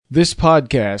This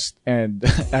podcast, and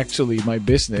actually my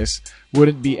business,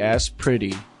 wouldn't be as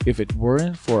pretty if it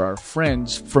weren't for our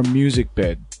friends from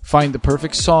MusicBed. Find the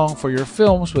perfect song for your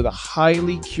films with a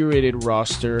highly curated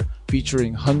roster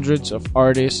featuring hundreds of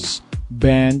artists,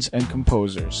 bands, and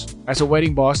composers. As a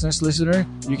Wedding Bossness listener,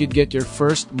 you could get your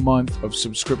first month of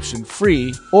subscription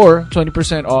free or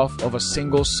 20% off of a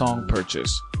single song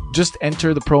purchase. Just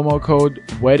enter the promo code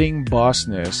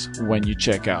WeddingBossness when you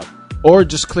check out. Or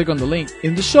just click on the link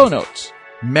in the show notes.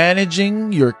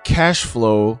 Managing your cash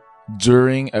flow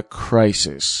during a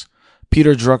crisis.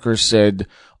 Peter Drucker said,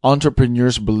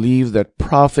 entrepreneurs believe that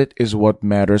profit is what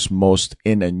matters most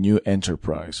in a new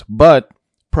enterprise. But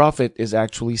profit is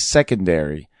actually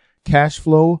secondary. Cash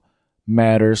flow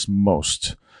matters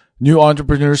most. New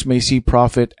entrepreneurs may see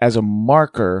profit as a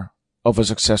marker of a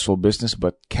successful business,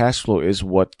 but cash flow is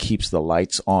what keeps the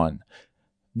lights on.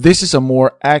 This is a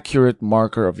more accurate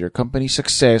marker of your company's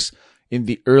success in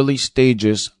the early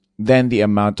stages than the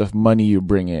amount of money you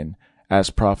bring in,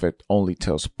 as profit only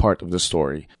tells part of the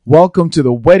story. Welcome to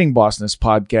the Wedding Bossness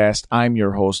podcast. I'm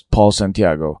your host, Paul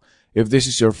Santiago. If this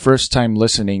is your first time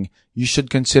listening, you should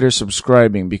consider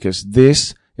subscribing because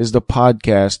this is the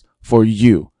podcast for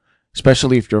you,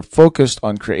 especially if you're focused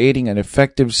on creating an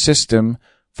effective system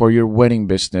for your wedding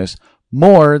business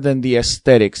more than the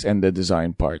aesthetics and the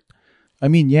design part. I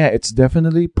mean, yeah, it's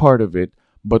definitely part of it,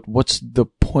 but what's the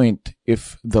point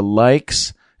if the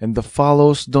likes and the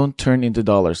follows don't turn into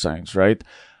dollar signs, right?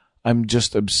 I'm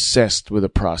just obsessed with the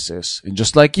process. And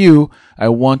just like you, I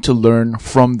want to learn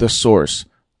from the source,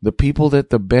 the people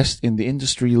that the best in the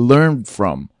industry learned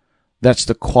from. That's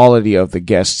the quality of the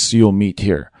guests you'll meet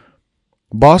here.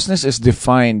 Bossness is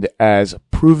defined as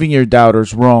proving your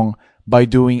doubters wrong by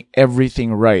doing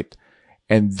everything right.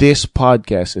 And this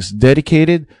podcast is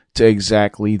dedicated to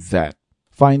exactly that.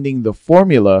 Finding the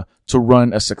formula to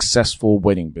run a successful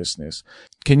wedding business.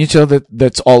 Can you tell that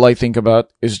that's all I think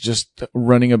about is just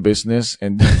running a business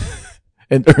and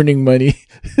and earning money?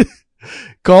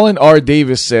 Colin R.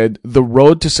 Davis said, the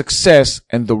road to success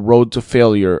and the road to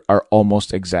failure are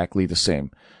almost exactly the same.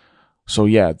 So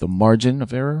yeah, the margin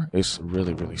of error is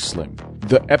really, really slim.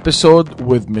 The episode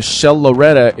with Michelle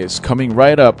Loretta is coming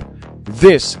right up.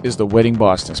 This is the Wedding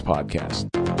Bossness podcast.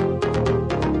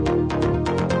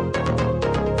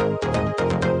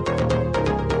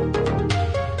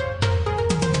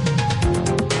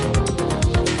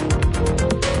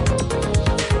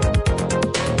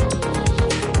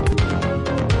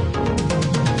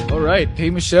 All right. Hey,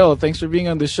 Michelle, thanks for being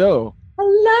on the show.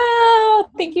 Hello.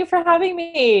 Thank you for having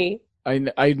me.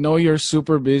 I know you're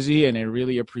super busy and I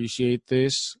really appreciate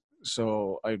this.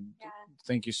 So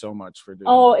thank you so much for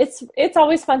doing it. It's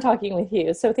always fun talking with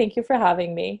you. So thank you for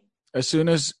having me. As soon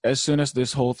as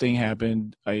this whole thing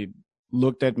happened, I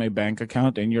looked at my bank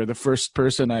account and you're the first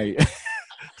person I'm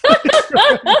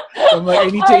like, I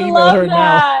need to email her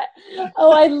that. Now.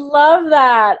 Oh, I love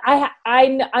that.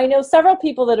 I know several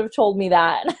people that have told me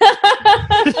that.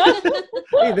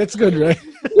 Hey, that's good, right?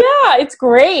 Yeah, it's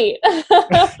great.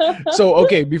 So,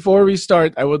 okay, before we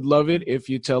start, I would love it if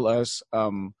you tell us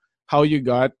how you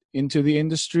got into the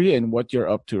industry and what you're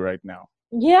up to right now.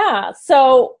 Yeah.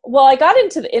 So, I got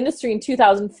into the industry in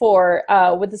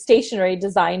 2004 with the stationery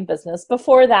design business.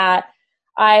 Before that,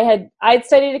 I'd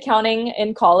studied accounting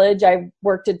in college. I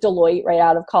worked at Deloitte right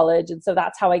out of college. And so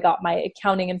that's how I got my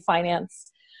accounting and finance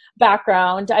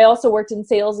background. I also worked in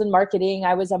sales and marketing.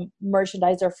 I was a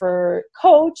merchandiser for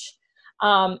Coach.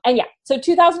 So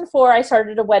 2004, I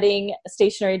started a wedding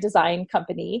stationery design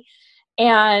company.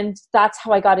 And that's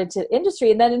how I got into the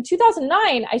industry. And then in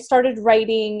 2009, I started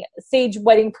writing Sage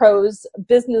Wedding Pros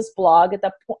business blog. At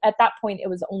that point, it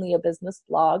was only a business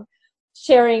blog,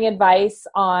 sharing advice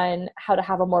on how to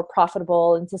have a more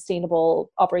profitable and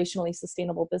operationally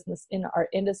sustainable business in our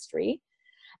industry.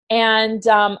 And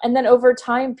then over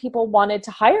time, people wanted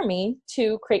to hire me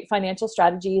to create financial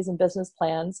strategies and business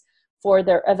plans for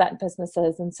their event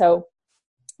businesses. And so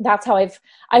that's how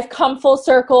I've come full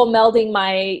circle, melding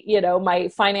my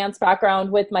finance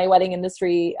background with my wedding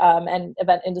industry and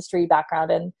event industry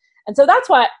background. And so that's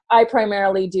what I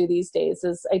primarily do these days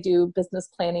is I do business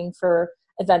planning for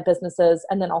event businesses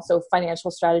and then also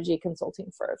financial strategy consulting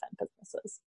for event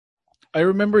businesses. I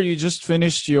remember you just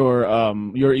finished your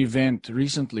event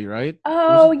recently, right?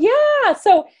 Oh, yeah.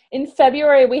 So in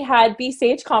February, we had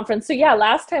B-Sage Conference. So yeah,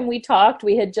 last time we talked,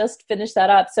 we had just finished that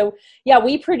up. So yeah,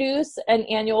 we produce an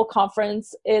annual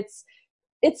conference. It's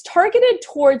targeted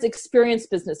towards experienced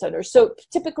business owners. So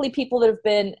typically people that have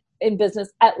been in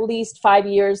business at least 5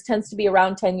 years, tends to be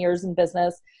around 10 years in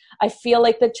business. I feel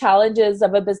like the challenges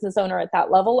of a business owner at that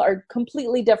level are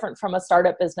completely different from a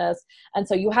startup business. And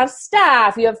so you have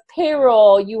staff, you have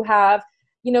payroll, you have,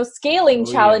 scaling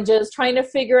challenges, trying to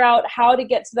figure out how to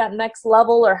get to that next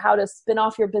level or how to spin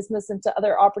off your business into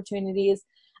other opportunities.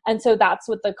 And so that's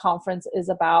what the conference is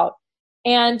about.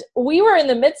 And we were in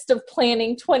the midst of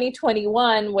planning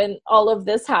 2021 when all of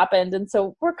this happened. And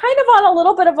so we're kind of on a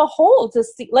little bit of a hold to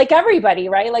see, like everybody,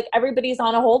 right? Like everybody's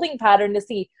on a holding pattern to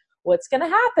see what's going to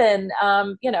happen.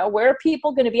 Where are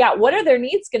people going to be at? What are their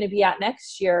needs going to be at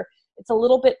next year? It's a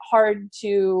little bit hard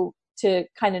to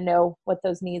kind of know what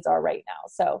those needs are right now.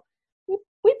 So we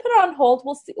put it on hold.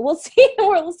 We'll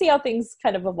see how things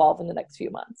kind of evolve in the next few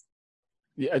months.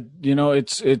 Yeah,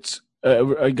 it's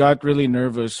I got really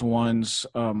nervous once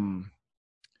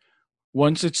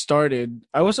it started.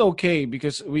 I was okay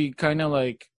because we're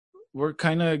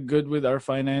kind of good with our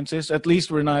finances. At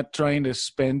least we're not trying to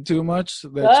spend too much.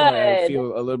 That's why I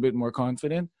feel a little bit more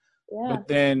confident. Yeah. But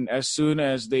then as soon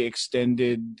as they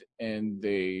extended and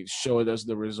they showed us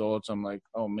the results, I'm like,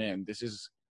 oh man, this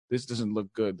doesn't look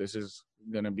good. This is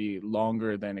going to be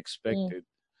longer than expected.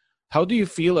 How do you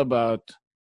feel about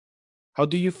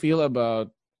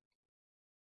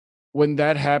when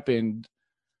that happened?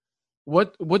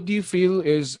 What do you feel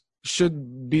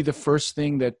should be the first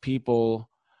thing that people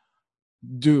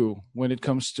do when it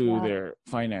comes to their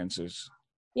finances?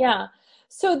 Yeah.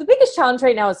 So the biggest challenge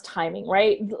right now is timing,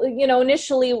 right?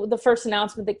 Initially the first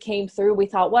announcement that came through, we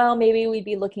thought, well, maybe we'd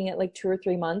be looking at like 2 or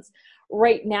 3 months.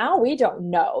 Right now, we don't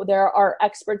know. There are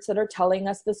experts that are telling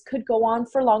us this could go on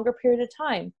for a longer period of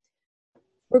time.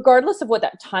 Regardless of what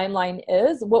that timeline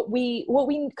is, what we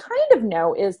kind of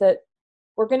know is that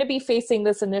we're going to be facing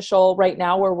this initial right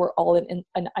now where we're all in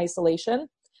isolation.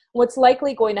 What's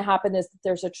likely going to happen is that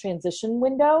there's a transition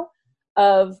window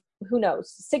of, who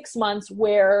knows, 6 months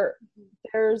where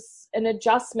there's an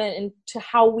adjustment into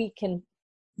how we can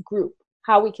group,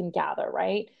 how we can gather,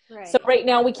 right? So right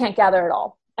now we can't gather at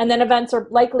all. And then events are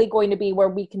likely going to be where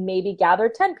we can maybe gather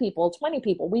 10 people, 20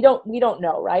 people. We don't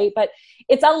know, right? But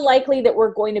it's unlikely that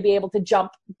we're going to be able to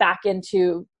jump back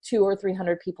into 200 or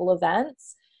 300 people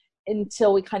events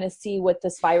until we kind of see what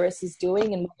this virus is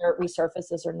doing and whether it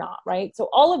resurfaces or not, right? So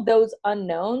all of those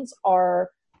unknowns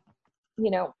are,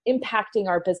 impacting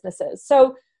our businesses.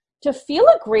 So to feel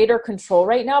a greater control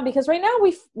right now, because right now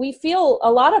we feel,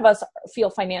 a lot of us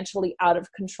feel financially out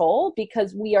of control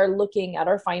because we are looking at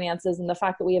our finances and the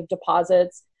fact that we have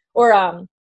deposits or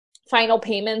final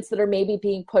payments that are maybe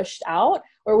being pushed out,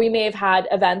 or we may have had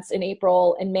events in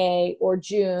April and May or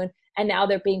June, and now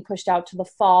they're being pushed out to the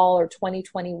fall or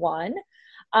 2021.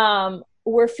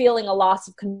 We're feeling a loss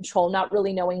of control, not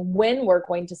really knowing when we're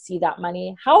going to see that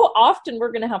money, how often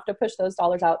we're going to have to push those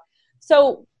dollars out.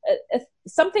 So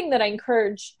something that I'm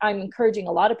encouraging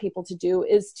a lot of people to do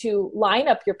is to line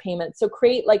up your payments. So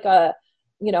create like a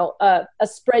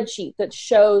spreadsheet that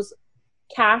shows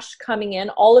cash coming in,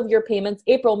 all of your payments,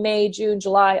 April, May, June,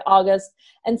 July, August,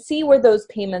 and see where those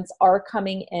payments are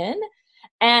coming in.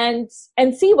 And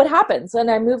see what happens. When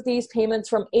I move these payments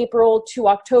from April to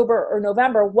October or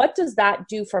November, what does that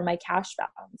do for my cash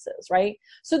balances, right?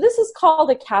 So this is called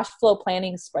a cash flow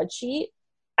planning spreadsheet.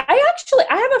 I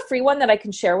have a free one that I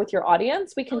can share with your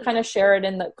audience. We can kind of share it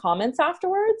in the comments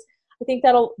afterwards. I think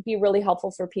that'll be really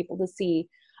helpful for people to see.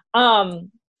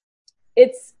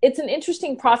 It's an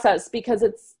interesting process because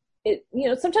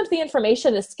sometimes the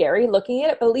information is scary looking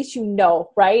at it, but at least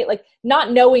right? Like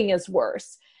not knowing is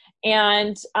worse.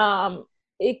 And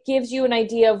it gives you an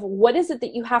idea of what is it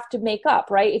that you have to make up,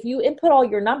 right? If you input all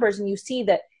your numbers and you see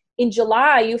that in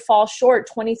July you fall short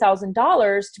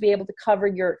 $20,000 to be able to cover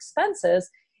your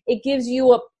expenses, it gives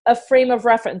you a frame of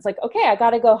reference. Like, okay, I got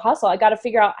to go hustle. I got to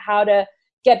figure out how to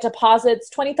get deposits,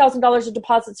 $20,000 of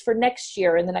deposits for next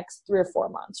year in the next 3 or 4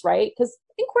 months, right? Because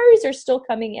inquiries are still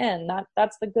coming in.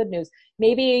 That's the good news.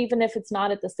 Maybe even if it's not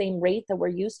at the same rate that we're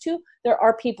used to, there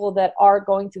are people that are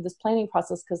going through this planning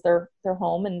process because they're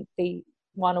home and they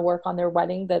want to work on their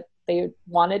wedding that they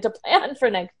wanted to plan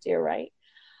for next year, right?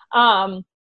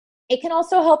 It can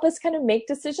also help us kind of make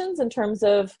decisions in terms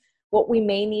of what we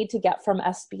may need to get from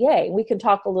SBA. We can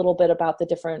talk a little bit about the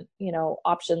different,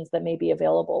 options that may be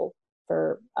available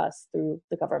for us through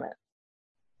the government.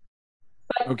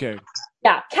 But, okay.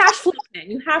 Yeah, cash flow plan.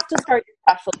 You have to start your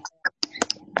cash flow plan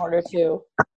in order to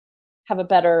have a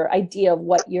better idea of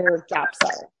what your gaps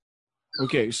are.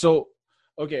 Okay, so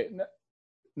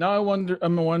now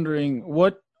I'm wondering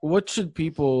what should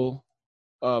people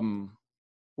do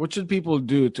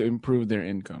to improve their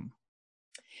income?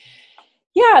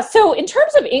 Yeah. So in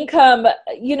terms of income,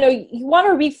 you want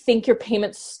to rethink your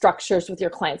payment structures with your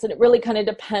clients. And it really kind of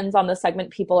depends on the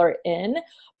segment people are in.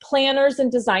 Planners and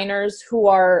designers who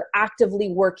are actively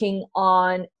working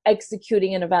on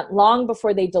executing an event long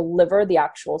before they deliver the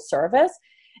actual service,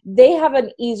 they have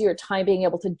an easier time being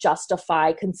able to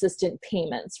justify consistent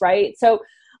payments, right? So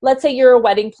let's say you're a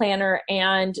wedding planner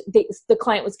and the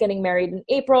client was getting married in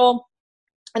April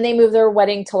and they move their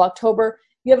wedding till October.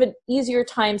 You have an easier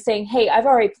time saying, hey, I've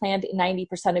already planned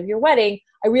 90% of your wedding.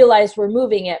 I realize we're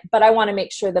moving it, but I want to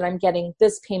make sure that I'm getting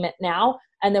this payment now.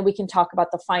 And then we can talk about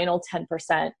the final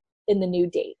 10% in the new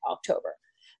date, October.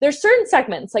 There's certain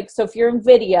segments, like, so if you're in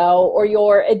video or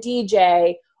you're a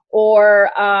DJ or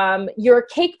you're a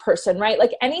cake person, right?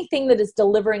 Like anything that is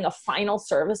delivering a final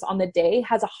service on the day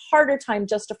has a harder time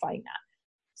justifying that.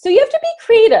 So you have to be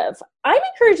creative. I'm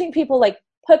encouraging people, like,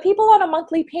 put people on a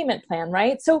monthly payment plan,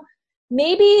 right? So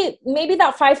maybe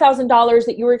that $5,000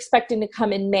 that you were expecting to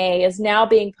come in May is now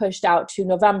being pushed out to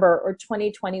November or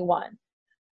 2021.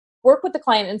 Work with the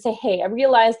client and say, hey, I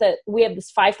realize that we have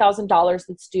this $5,000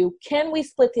 that's due. Can we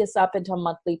split this up into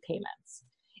monthly payments?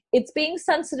 It's being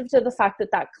sensitive to the fact that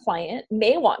that client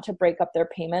may want to break up their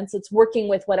payments. It's working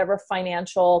with whatever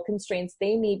financial constraints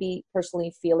they may be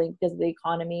personally feeling because of the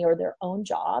economy or their own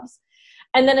jobs.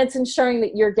 And then it's ensuring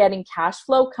that you're getting cash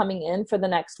flow coming in for the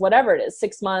next, whatever it is,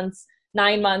 6 months,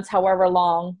 9 months, however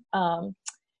long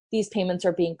these payments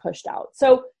are being pushed out.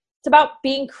 So it's about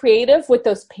being creative with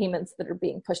those payments that are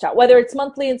being pushed out, whether it's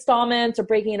monthly installments or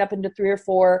breaking it up into 3 or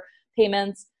 4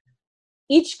 payments.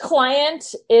 Each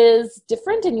client is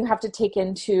different and you have to take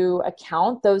into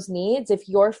account those needs. If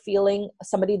you're feeling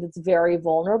somebody that's very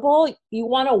vulnerable, you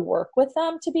want to work with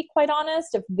them, to be quite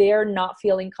honest. If they're not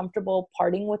feeling comfortable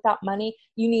parting with that money,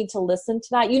 you need to listen to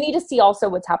that. You need to see also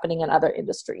what's happening in other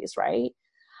industries, right?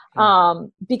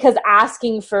 Because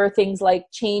asking for things like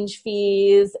change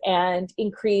fees and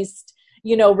increased,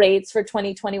 rates for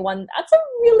 2021, that's a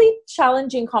really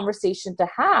challenging conversation to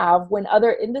have when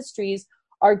other industries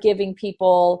are giving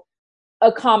people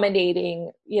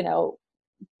accommodating,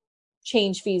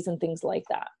 change fees and things like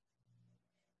that.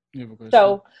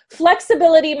 So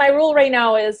flexibility, my rule right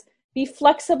now is be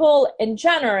flexible and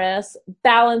generous,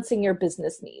 balancing your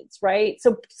business needs, right?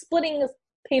 So splitting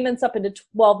payments up into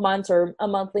 12 months or a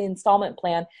monthly installment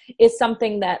plan is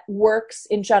something that works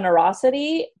in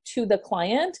generosity to the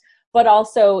client, but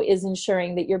also is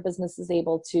ensuring that your business is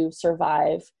able to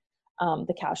survive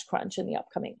the cash crunch in the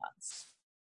upcoming months.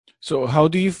 So how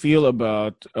do you feel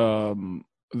about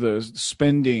the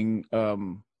spending?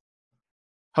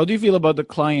 How do you feel about the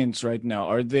clients right now?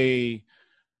 Are they,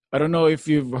 I don't know if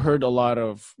you've heard a lot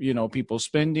of, people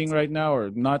spending right now or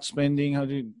not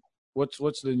spending.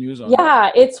 What's the news on that?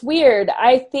 Yeah, it's weird.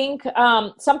 I think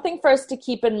something for us to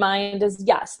keep in mind is,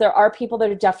 yes, there are people that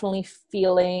are definitely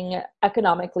feeling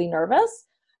economically nervous,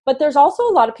 but there's also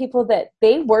a lot of people that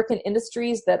they work in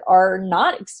industries that are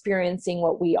not experiencing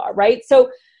what we are, right?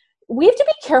 So we have to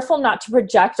be careful not to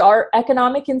project our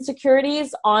economic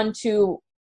insecurities onto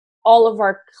all of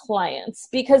our clients,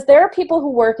 because there are people who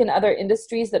work in other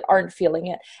industries that aren't feeling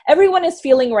it. Everyone is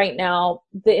feeling right now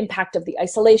the impact of the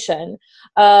isolation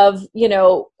of,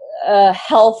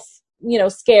 health,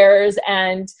 scares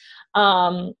and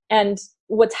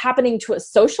what's happening to us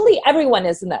socially. Everyone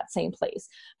is in that same place,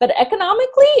 but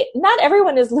economically, not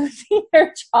everyone is losing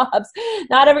their jobs.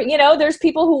 Not there's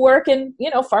people who work in,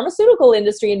 pharmaceutical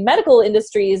industry and medical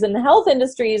industries and health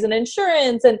industries and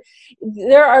insurance. And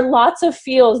there are lots of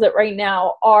fields that right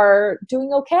now are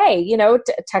doing okay.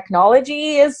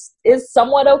 Technology is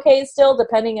somewhat okay still,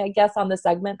 depending, I guess, on the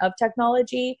segment of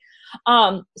technology.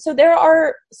 So there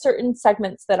are certain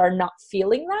segments that are not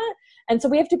feeling that. And so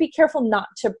we have to be careful not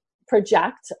to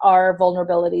project our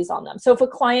vulnerabilities on them. So if a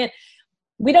client,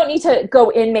 we don't need to go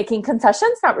in making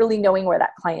concessions, not really knowing where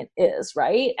that client is,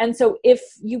 right? And so if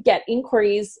you get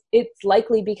inquiries, it's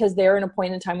likely because they're in a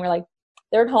point in time where, like,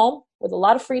 they're at home with a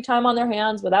lot of free time on their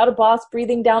hands, without a boss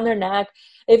breathing down their neck.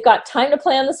 They've got time to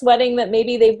plan this wedding that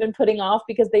maybe they've been putting off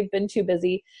because they've been too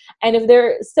busy. And if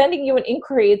they're sending you an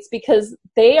inquiry, it's because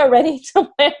they are ready to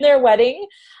plan their wedding,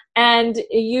 and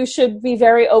you should be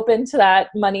very open to that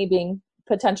money being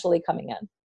potentially coming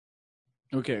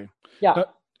in. Okay. Yeah.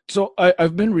 So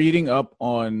I've been reading up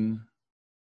on,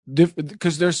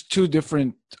 because there's 2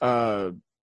 different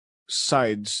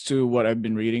sides to what I've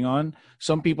been reading on.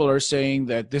 Some people are saying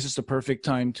that this is the perfect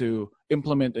time to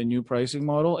implement a new pricing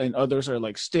model, and others are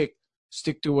like, stick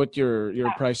to what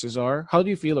your prices are. How do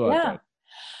you feel about that?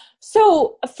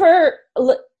 So for,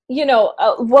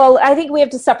 well, I think we have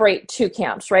to separate 2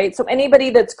 camps, right? So anybody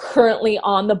that's currently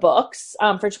on the books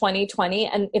for 2020,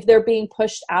 and if they're being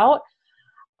pushed out,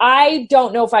 I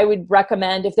don't know if I would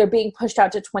recommend, if they're being pushed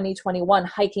out to 2021,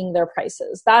 hiking their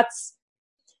prices. That's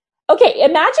okay.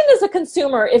 Imagine as a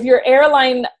consumer, if your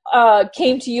airline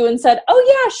came to you and said,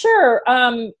 oh yeah, sure.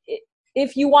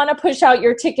 If you want to push out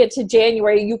your ticket to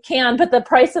January, you can, but the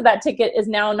price of that ticket is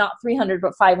now not 300,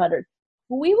 but 500.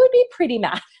 We would be pretty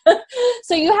mad.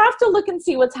 So you have to look and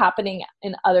see what's happening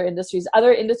in other industries.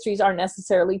 Other industries aren't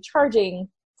necessarily charging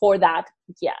for that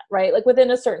yet, right? Like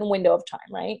within a certain window of time,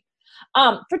 right?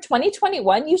 For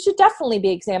 2021, you should definitely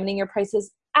be examining your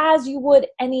prices as you would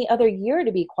any other year,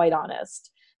 to be quite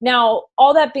honest. Now,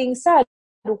 all that being said,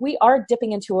 we are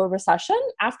dipping into a recession.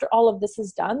 After all of this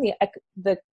is done,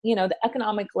 the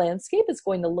economic landscape is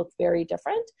going to look very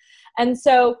different. And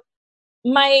so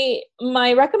my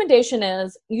recommendation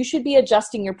is you should be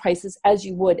adjusting your prices as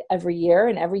you would every year.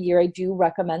 And every year I do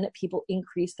recommend that people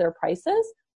increase their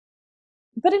prices.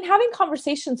 But in having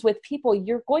conversations with people,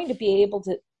 you're going to be able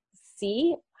to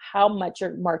see how much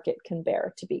your market can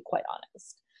bear, to be quite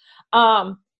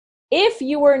honest. If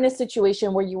you were in a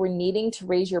situation where you were needing to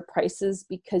raise your prices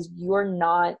because you're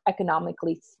not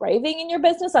economically thriving in your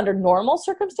business under normal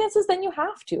circumstances, then you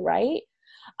have to, right?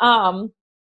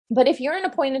 But if you're in a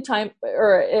point in time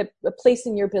or a place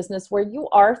in your business where you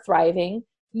are thriving,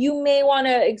 you may want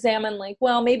to examine like,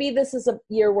 well, maybe this is a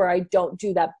year where I don't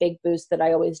do that big boost that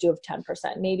I always do of 10%.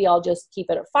 Maybe I'll just keep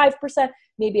it at 5%.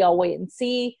 Maybe I'll wait and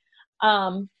see.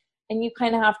 And you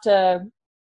kind of have to,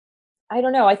 I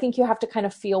don't know, I think you have to kind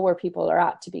of feel where people are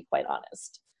at, to be quite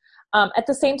honest. At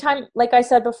the same time, like I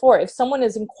said before, if someone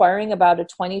is inquiring about a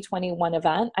 2021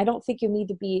 event, I don't think you need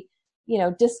to be,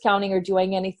 discounting or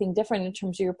doing anything different in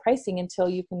terms of your pricing until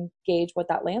you can gauge what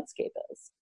that landscape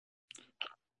is.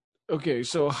 Okay,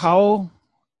 so how,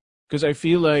 because I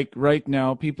feel like right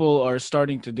now people are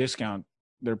starting to discount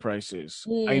their prices.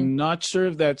 I'm not sure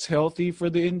if that's healthy for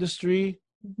the industry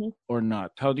or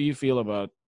not. How do you feel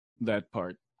about that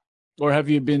part? Or have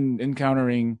you been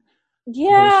encountering?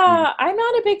 Yeah, I'm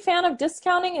not a big fan of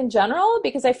discounting in general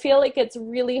because I feel like it's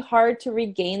really hard to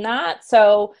regain that.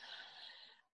 So,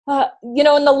 in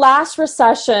the last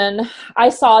recession, I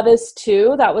saw this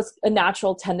too. That was a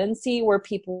natural tendency where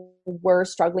people were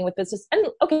struggling with business. And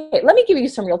okay, let me give you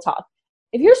some real talk.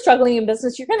 If you're struggling in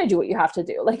business, you're going to do what you have to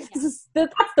do. Like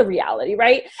that's the reality,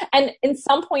 right? And in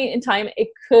some point in time, it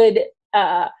could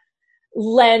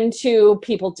lend to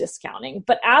people discounting.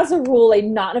 But as a rule,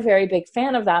 I'm not a very big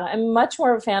fan of that. I'm much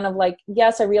more a fan of like,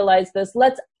 yes, I realize this.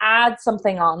 Let's add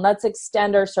something on. Let's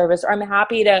extend our service. Or I'm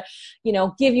happy to,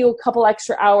 give you a couple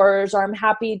extra hours. Or I'm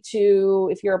happy to,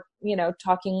 if you're,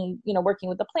 talking, working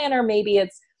with the planner, maybe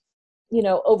it's,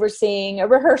 overseeing a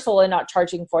rehearsal and not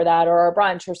charging for that, or a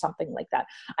brunch or something like that.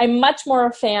 I'm much more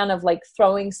a fan of like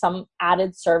throwing some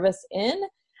added service in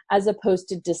as opposed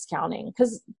to discounting.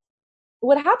 Because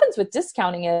what happens with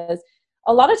discounting is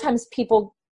a lot of times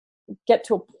people get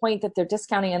to a point that they're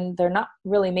discounting and they're not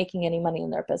really making any money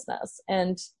in their business.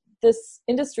 And this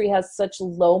industry has such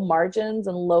low margins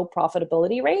and low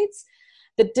profitability rates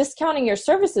that discounting your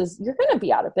services, you're going to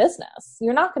be out of business.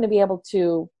 You're not going to be able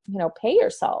to, pay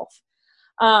yourself.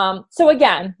 So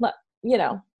again,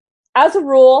 as a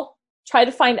rule, try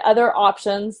to find other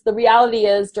options. The reality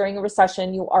is during a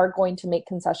recession, you are going to make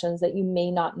concessions that you may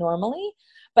not normally.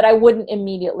 But I wouldn't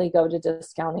immediately go to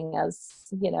discounting as,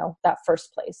 that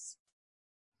first place.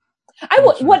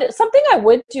 Something I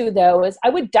would do though is I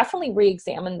would definitely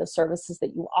re-examine the services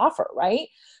that you offer, right?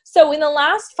 So in the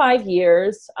last 5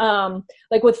 years,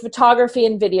 like with photography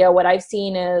and video, what I've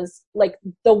seen is like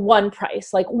the one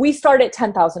price, like we start at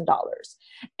 $10,000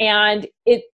 and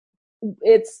it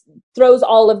throws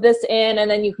all of this in and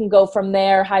then you can go from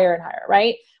there higher and higher,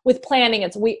 right? With planning,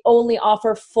 we only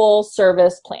offer full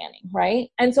service planning, right?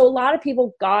 And so a lot of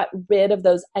people got rid of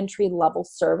those entry level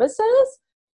services.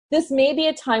 This may be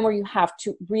a time where you have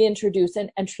to reintroduce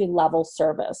an entry level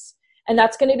service. And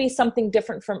that's going to be something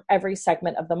different from every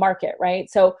segment of the market, right?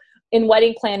 So in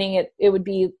wedding planning, it would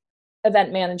be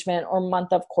event management or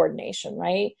month of coordination,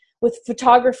 right? With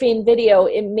photography and video,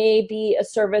 it may be a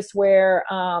service where,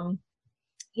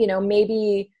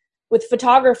 maybe with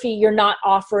photography, you're not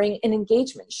offering an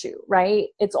engagement shoot, right?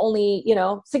 It's only,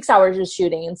 6 hours of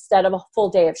shooting instead of a full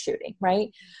day of shooting, right?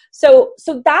 So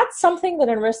that's something that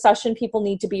in recession, people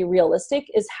need to be realistic,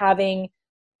 is having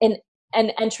an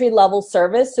entry-level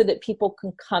service so that people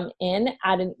can come in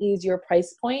at an easier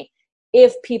price point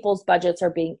if people's budgets are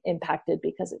being impacted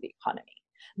because of the economy.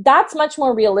 That's much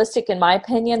more realistic, in my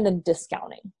opinion, than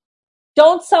discounting.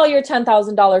 Don't sell your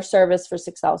 $10,000 service for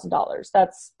 $6,000.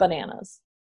 That's bananas.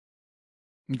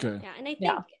 Okay. Yeah, and I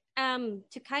think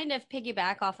to kind of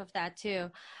piggyback off of that too,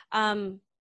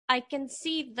 I can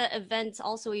see the events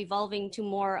also evolving to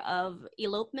more of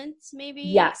elopements, maybe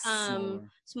Yes.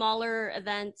 smaller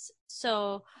events.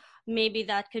 So maybe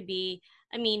that could be,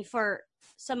 I mean, for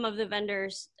some of the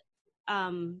vendors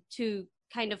to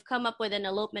kind of come up with an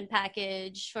elopement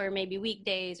package for maybe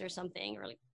weekdays or something, or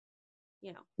like,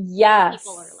 you know, Yes.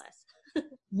 people or less.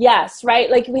 Yes,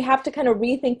 right? Like we have to kind of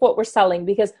rethink what we're selling,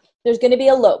 because there's going to be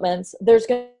elopements, there's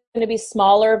going to be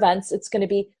smaller events. It's going to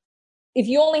be, if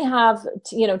you only have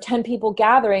 10 people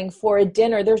gathering for a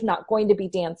dinner, there's not going to be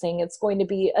dancing. It's going to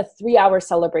be a 3-hour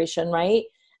celebration, right?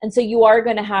 And so you are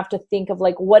going to have to think of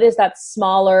like, what is that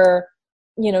smaller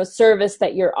service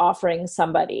that you're offering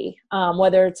somebody,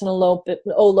 whether it's an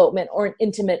elopement or an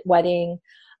intimate wedding.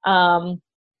 And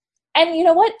you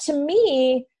know what, to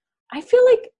me, I feel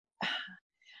like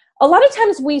a lot of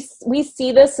times we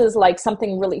see this as like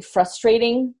something really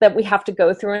frustrating that we have to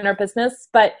go through in our business.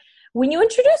 But when you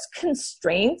introduce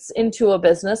constraints into a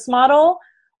business model,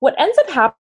 what ends up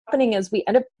happening is we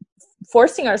end up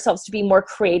forcing ourselves to be more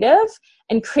creative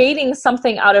and creating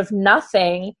something out of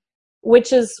nothing,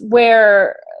 which is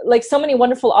where like so many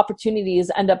wonderful opportunities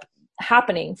end up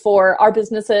happening for our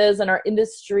businesses and our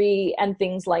industry and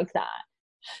things like that.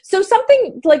 So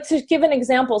something like, to give an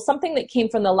example, something that came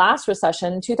from the last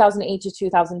recession, 2008 to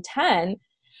 2010,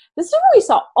 this is where we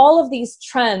saw all of these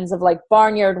trends of like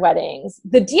barnyard weddings.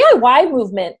 The DIY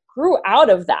movement grew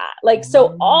out of that. Like,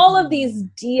 so all of these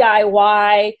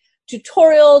DIY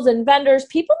tutorials and vendors,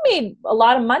 people made a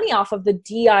lot of money off of the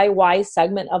DIY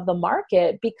segment of the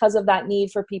market because of that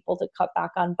need for people to cut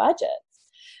back on budgets.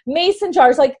 Mason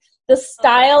jars, like, the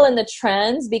style and the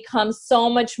trends become so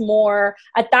much more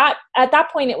at that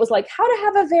point. It was like how to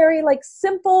have a very like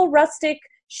simple, rustic,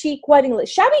 chic wedding.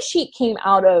 Shabby chic came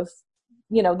out of,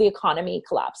 the economy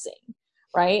collapsing,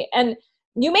 right? And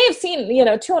you may have seen,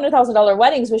 $200,000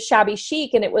 weddings with shabby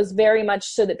chic, and it was very much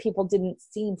so that people didn't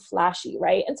seem flashy,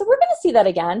 right? And so we're going to see that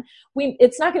again.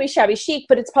 It's not going to be shabby chic,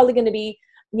 but it's probably going to be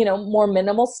more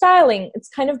minimal styling. It's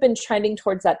kind of been trending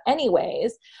towards that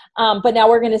anyways. But now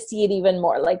we're going to see it even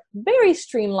more, like very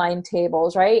streamlined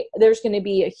tables, right? There's going to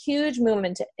be a huge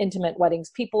movement to intimate weddings.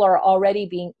 People are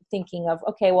already thinking of,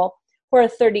 okay, well, who are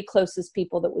 30 closest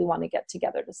people that we want to get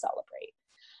together to celebrate?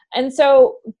 And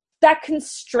so that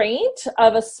constraint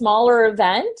of a smaller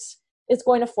event is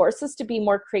going to force us to be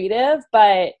more creative.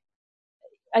 But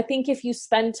I think if you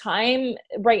spend time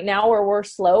right now where we're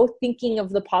slow thinking of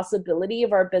the possibility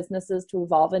of our businesses to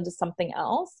evolve into something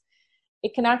else,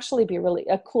 it can actually be really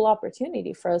a cool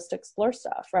opportunity for us to explore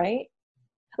stuff, right?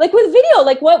 Like with video,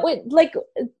 like what would like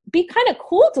be kind of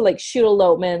cool to like shoot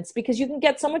elopements, because you can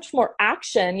get so much more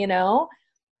action,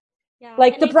 Yeah,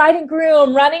 like the bride and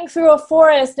groom running through a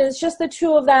forest and it's just the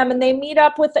two of them and they meet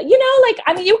up with,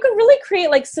 you can really create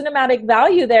like cinematic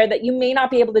value there that you may not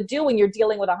be able to do when you're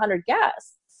dealing with 100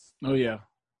 guests. Oh, yeah.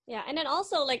 Yeah. And then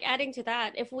also like adding to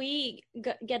that, if we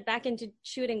get back into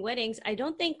shooting weddings, I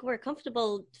don't think we're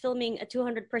comfortable filming a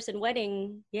 200-person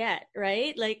wedding yet,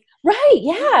 right? Like, right.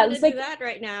 Yeah. It's like do that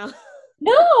right now.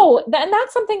 No, and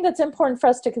that's something that's important for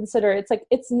us to consider. It's like,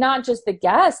 it's not just the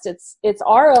guest, it's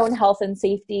our own health and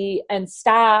safety and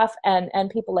staff and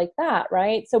people like that,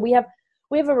 right? So we have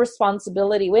a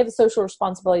responsibility. We have a social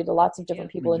responsibility to lots of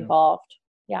different people involved.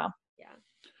 Yeah.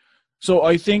 So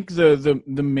I think the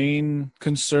main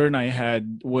concern I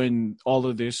had when all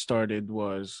of this started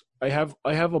was I have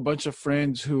a bunch of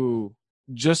friends who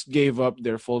just gave up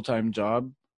their full-time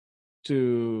job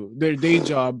to their day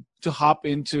job to hop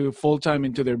into full-time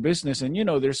into their business, and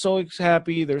they're so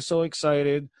happy, they're so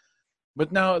excited,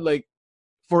 but now like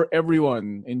for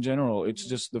everyone in general, it's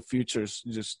just the future's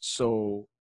just so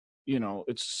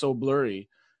it's so blurry.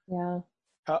 Yeah.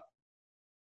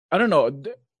 I don't know.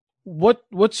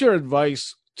 What's your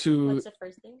advice to? What's the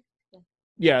first thing?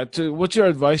 What's your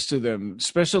advice to them,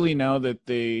 especially now that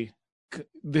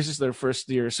this is their first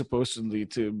year supposedly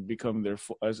to become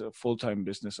as a full-time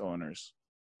business owners?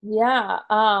 Yeah.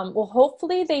 Well,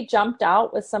 hopefully they jumped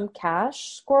out with some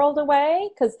cash squirreled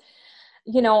away, because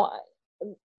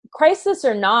crisis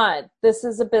or not, this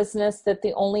is a business that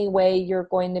the only way you're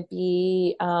going to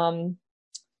be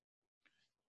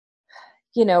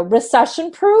recession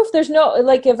proof. There's no,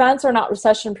 like, events are not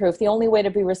recession proof. The only way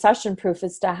to be recession proof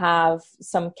is to have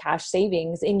some cash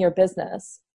savings in your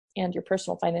business and your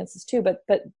personal finances too, but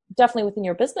definitely within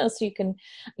your business, so you can,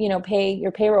 pay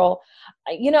your payroll.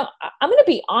 I'm going to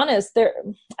be honest there.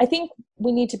 I think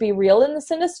we need to be real in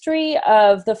this industry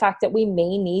of the fact that we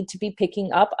may need to be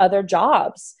picking up other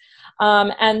jobs.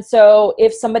 And so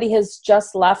if somebody has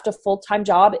just left a full-time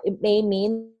job, it may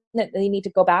mean that they need to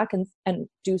go back and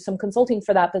do some consulting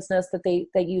for that business that they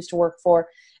used to work for,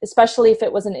 especially if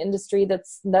it was an industry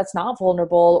that's not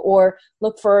vulnerable, or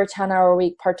look for a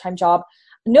 10-hour-a-week part-time job.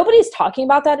 Nobody's talking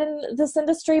about that in this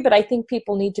industry, but I think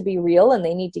people need to be real, and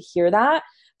they need to hear that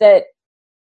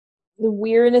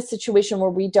we're in a situation where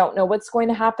we don't know what's going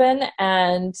to happen.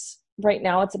 And right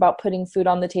now it's about putting food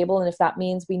on the table. And if that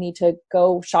means we need to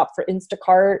go shop for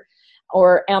Instacart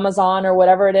or Amazon or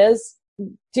whatever it is,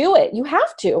 do it. You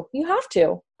have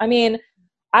to. I mean,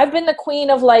 I've been the queen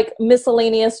of like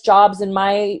miscellaneous jobs in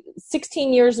my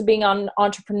 16 years of being an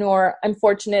entrepreneur. I'm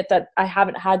fortunate that I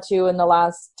haven't had to in the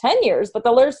last 10 years, but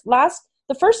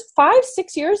the first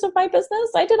 5-6 years of my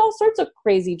business, I did all sorts of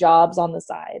crazy jobs on the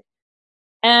side.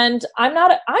 And I'm not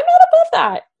above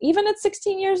that, even at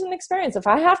 16 years in experience. If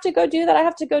I have to go do that, I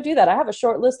have to go do that. I have a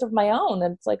short list of my own,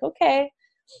 and it's like, okay,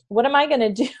 what am I going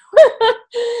to do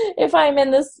if I'm in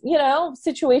this,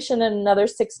 situation in another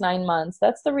 6-9 months?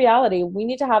 That's the reality. We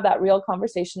need to have that real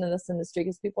conversation in this industry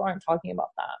because people aren't talking about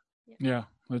that. Yeah,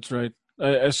 that's right.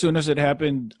 As soon as it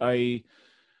happened, I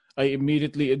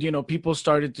immediately, people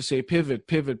started to say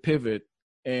pivot.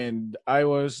 And I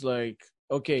was like,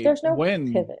 okay, there's no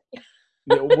pivot.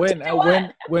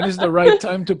 when is the right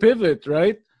time to pivot,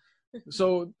 right?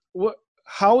 So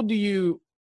how do you,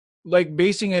 like,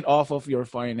 basing it off of your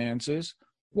finances?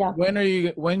 Yeah.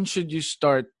 When should you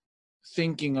start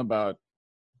thinking about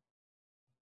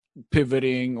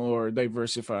pivoting or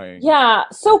diversifying? Yeah.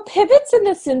 So pivots in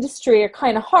this industry are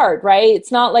kind of hard, right?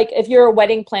 It's not like if you're a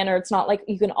wedding planner, it's not like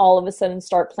you can all of a sudden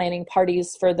start planning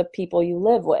parties for the people you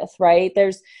live with, right?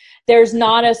 There's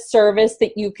not a service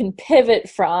that you can pivot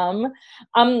from.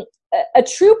 A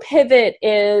true pivot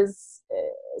is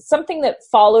something that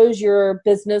follows your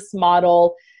business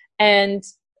model and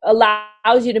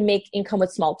allows you to make income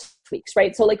with small tweaks,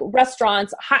 right? So like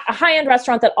restaurants, a high-end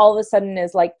restaurant that all of a sudden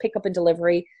is like pickup and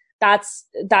delivery, that's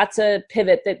a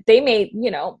pivot that they made,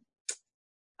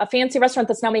 a fancy restaurant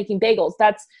that's now making bagels.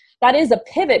 That is a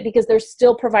pivot because they're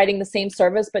still providing the same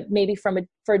service, but maybe for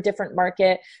a different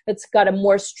market that's got a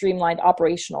more streamlined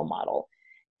operational model.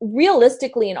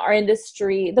 Realistically, in our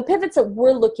industry, the pivots that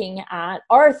we're looking at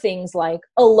are things like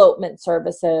elopement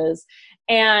services.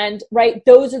 And right,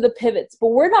 those are the pivots, but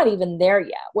we're not even there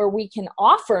yet where we can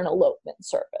offer an elopement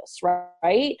service,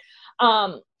 right?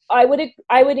 I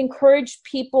would encourage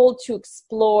people to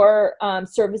explore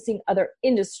servicing other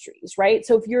industries, right?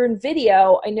 So if you're in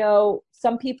video, I know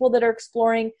some people that are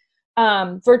exploring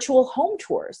virtual home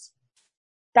tours.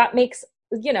 That makes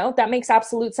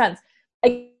absolute sense.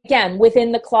 Again,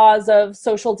 within the clause of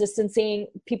social distancing,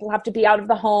 people have to be out of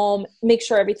the home, make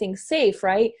sure everything's safe,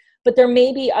 right? But there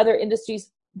may be other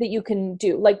industries that you can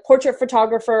do, like portrait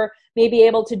photographer may be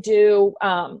able to do,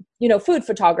 food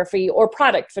photography or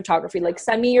product photography, like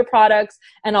send me your products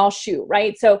and I'll shoot,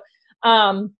 right? So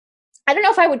I don't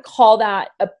know if I would call that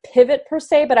a pivot per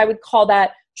se, but I would call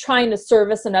that trying to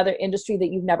service another industry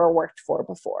that you've never worked for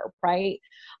before, right?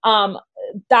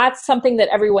 That's something that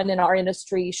everyone in our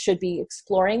industry should be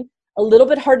exploring. A little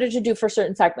bit harder to do for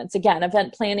certain segments. Again,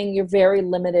 event planning, you're very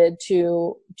limited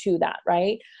to that,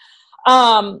 right?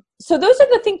 So those are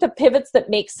the pivots that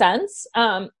make sense.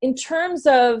 In terms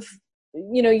of,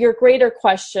 your greater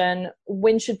question,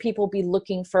 when should people be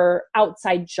looking for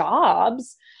outside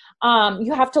jobs?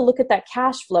 You have to look at that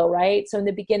cash flow, right? So in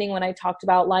the beginning, when I talked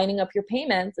about lining up your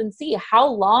payments and see how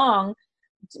long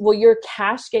will your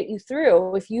cash get you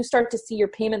through. If you start to see your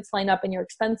payments line up and your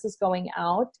expenses going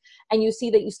out, and you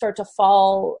see that you start to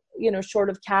fall, short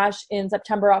of cash in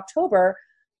September, October,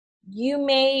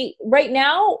 right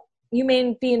now, you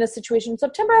may be in a situation,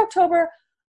 September, October,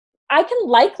 I can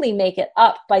likely make it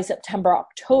up by September,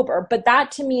 October, but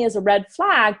that to me is a red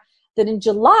flag that in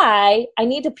July, I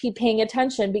need to be paying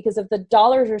attention, because if the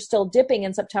dollars are still dipping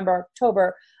in September,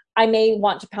 October, I may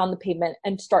want to pound the pavement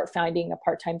and start finding a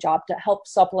part-time job to help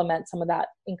supplement some of that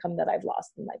income that I've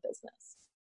lost in my business.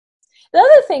 The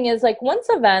other thing is, like, once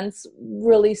events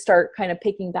really start kind of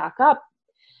picking back up,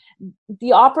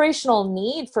 the operational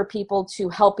need for people to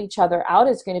help each other out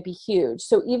is going to be huge.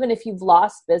 So even if you've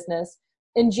lost business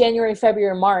in January,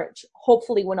 February, March,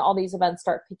 hopefully when all these events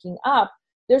start picking up,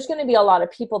 there's going to be a lot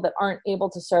of people that aren't able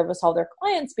to service all their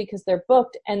clients because they're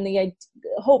booked, and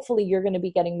hopefully you're going to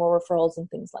be getting more referrals and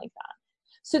things like that.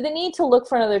 So the need to look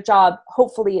for another job,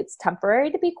 hopefully it's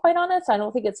temporary, to be quite honest. I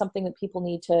don't think it's something that people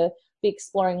need to be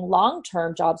exploring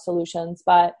long-term job solutions,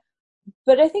 but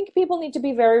I think people need to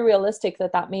be very realistic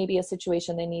that may be a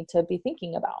situation they need to be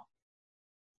thinking about.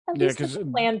 At least it's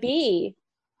plan B.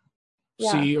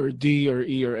 C or D or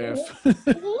E or F.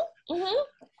 Mm-hmm. Mm-hmm.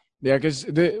 Yeah, because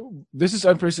this is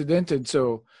unprecedented.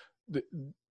 So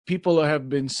people have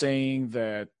been saying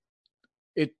that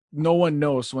no one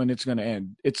knows when it's going to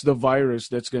end. It's the virus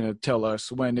that's going to tell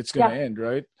us when it's going to end,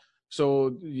 right?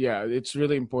 So yeah, it's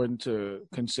really important to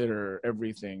consider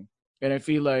everything. And I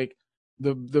feel like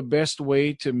the best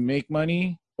way to make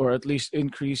money, or at least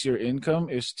increase your income,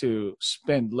 is to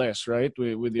spend less, right?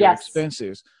 With your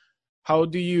expenses. How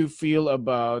do you feel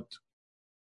about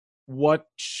what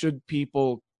should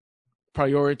people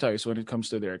prioritize when it comes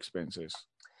to their expenses?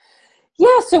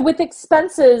 Yeah, so with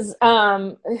expenses,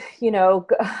 you know,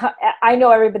 I know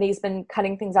everybody's been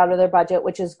cutting things out of their budget,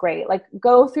 which is great. Like,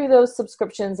 go through those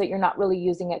subscriptions that you're not really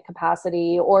using at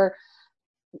capacity, or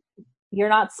you're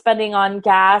not spending on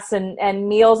gas and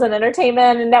meals and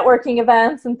entertainment and networking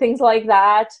events and things like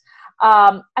that.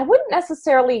 I wouldn't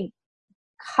necessarily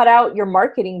cut out your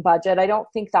marketing budget. I don't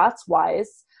think that's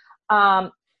wise.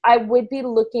 I would be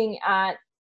looking at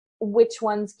which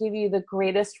ones give you the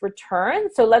greatest return.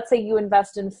 So let's say you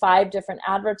invest in 5 different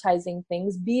advertising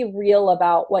things. Be real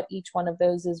about what each one of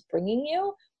those is bringing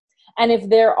you. And if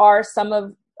there are some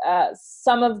of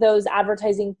those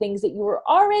advertising things that you were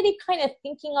already kind of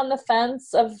thinking on the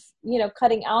fence of, you know,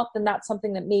 cutting out, then that's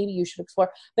something that maybe you should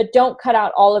explore. But don't cut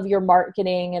out all of your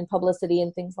marketing and publicity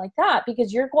and things like that,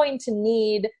 because you're going to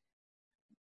need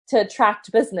to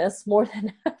attract business more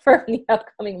than ever in the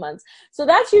upcoming months. So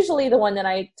that's usually the one that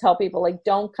I tell people, like,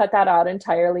 don't cut that out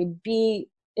entirely. Be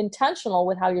intentional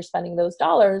with how you're spending those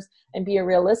dollars and be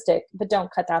realistic, but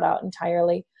don't cut that out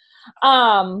entirely.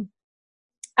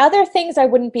 Other things I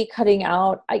wouldn't be cutting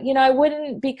out, I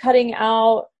wouldn't be cutting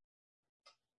out,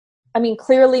 I mean,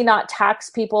 clearly not tax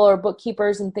people or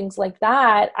bookkeepers and things like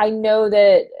that. I know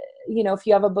that, you know, if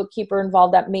you have a bookkeeper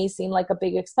involved, that may seem like a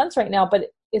big expense right now,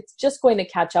 but it's just going to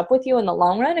catch up with you in the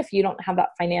long run if you don't have that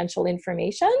financial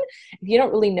information. If you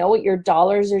don't really know what your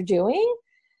dollars are doing,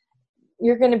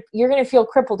 you're going to feel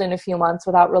crippled in a few months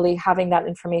without really having that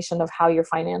information of how your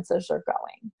finances are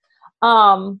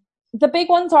going. The big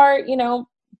ones are, you know,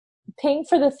 paying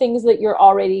for the things that you're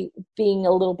already being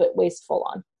a little bit wasteful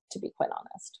on, to be quite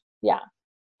honest. Yeah.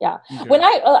 Okay. When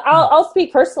I'll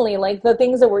speak personally, like, the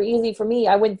things that were easy for me,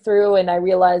 I went through and I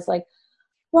realized, like,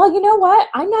 well, you know what?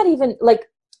 I'm not even, like,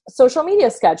 social media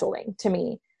scheduling to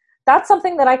me, that's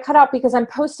something that I cut out because I'm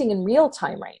posting in real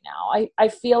time right now. I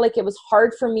feel like it was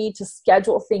hard for me to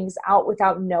schedule things out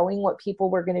without knowing what people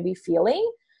were going to be feeling.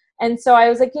 And so I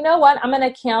was like, you know what? I'm going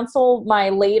to cancel my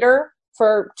later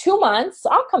for 2 months.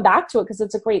 I'll come back to it because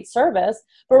it's a great service.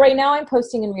 But right now I'm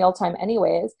posting in real time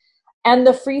anyways. And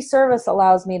the free service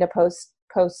allows me to post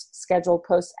scheduled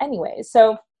posts anyways.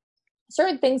 So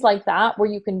certain things like that where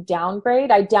you can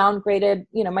downgrade. I downgraded,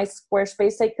 you know, my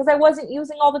Squarespace site because I wasn't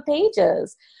using all the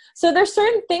pages. So there's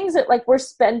certain things that, like, we're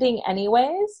spending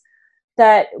anyways,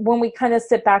 that when we kind of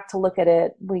sit back to look at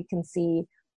it, we can see.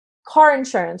 Car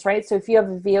insurance, right? So if you have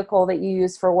a vehicle that you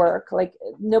use for work, like,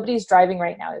 nobody's driving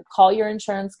right now, call your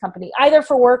insurance company, either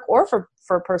for work or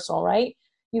for personal, right?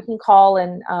 You can call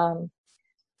and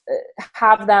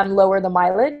have them lower the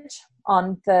mileage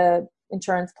on the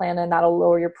insurance plan, and that'll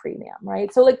lower your premium,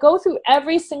 right? So, like, go through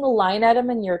every single line item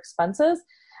in your expenses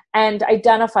and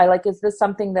identify, like, is this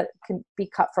something that can be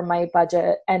cut from my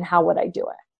budget, and how would I do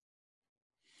it?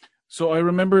 So I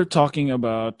remember talking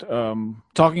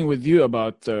with you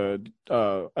about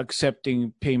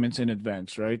accepting payments in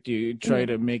advance, right? You try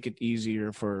to make it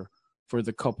easier for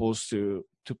the couples to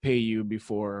pay you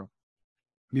before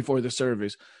the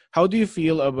service. How do you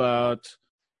feel about?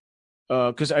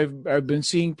 Because I've been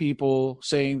seeing people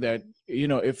saying that, you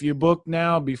know, if you book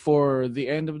now before the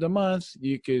end of the month,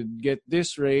 you could get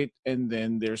this rate, and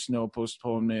then there's no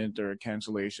postponement or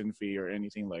cancellation fee or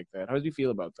anything like that. How do you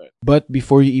feel about that? But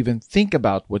before you even think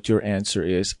about what your answer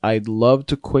is, I'd love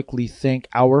to quickly thank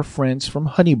our friends from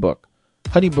HoneyBook.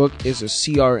 HoneyBook is a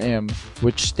CRM,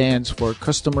 which stands for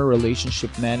Customer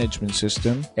Relationship Management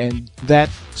System, and that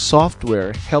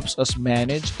software helps us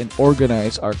manage and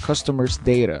organize our customers'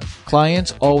 data.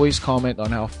 Clients always comment on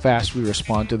how fast we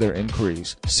respond to their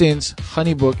inquiries. Since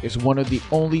HoneyBook is one of the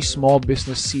only small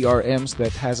business CRMs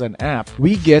that has an app,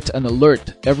 we get an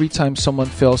alert every time someone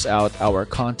fills out our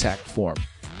contact form,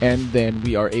 and then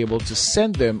we are able to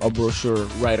send them a brochure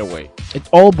right away. It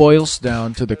all boils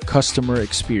down to the customer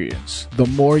experience. The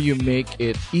more you make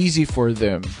it easy for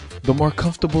them, the more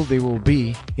comfortable they will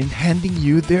be in handing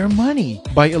you their money.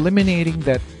 By eliminating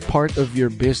that part of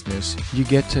your business, you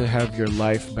get to have your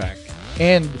life back.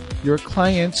 And your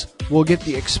clients will get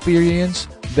the experience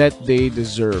that they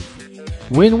deserve.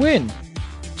 Win-win!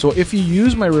 So if you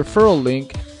use my referral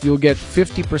link, you'll get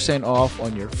 50% off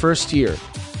on your first year.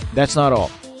 That's not all.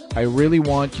 I really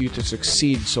want you to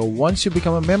succeed. So once you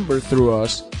become a member through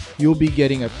us, you'll be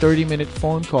getting a 30-minute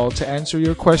phone call to answer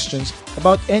your questions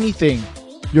about anything,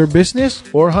 your business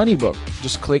or HoneyBook.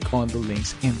 Just click on the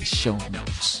links in the show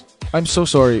notes. I'm so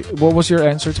sorry. What was your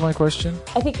answer to my question?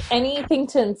 I think anything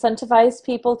to incentivize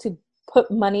people to put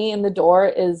money in the door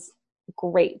is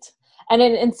great. And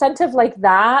an incentive like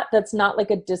that, that's not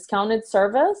like a discounted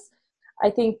service, I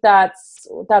think that's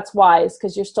wise,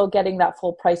 because you're still getting that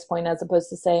full price point as opposed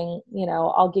to saying,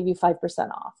 I'll give you 5%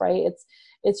 off, right?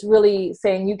 It's really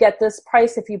saying you get this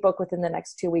price if you book within the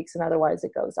next 2 weeks, and otherwise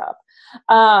it goes up.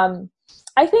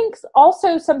 I think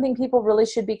also something people really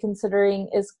should be considering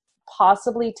is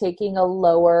possibly taking a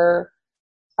lower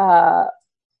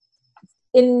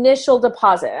initial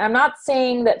deposit. I'm not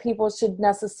saying that people should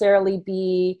necessarily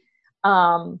be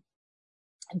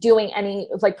doing any,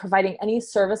 like providing any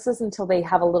services until they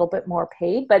have a little bit more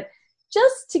paid, but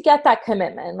just to get that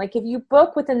commitment. Like if you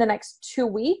book within the next 2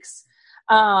 weeks,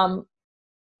 we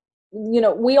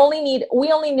only need a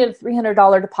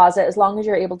 $300 deposit as long as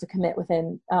you're able to commit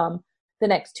within the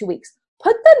next 2 weeks.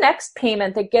 Put the next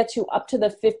payment that gets you up to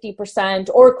the 50%,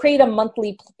 or create a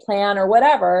monthly plan or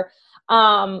whatever,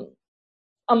 a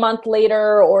month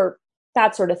later, or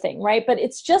that sort of thing, right? But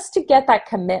it's just to get that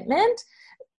commitment.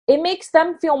 It makes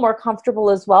them feel more comfortable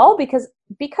as well, because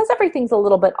everything's a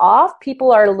little bit off,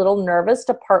 people are a little nervous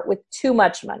to part with too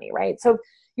much money, right? So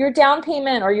your down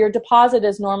payment or your deposit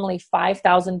is normally $5,000.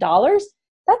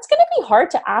 That's going to be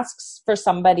hard to ask for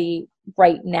somebody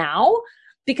right now,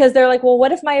 because they're like, well,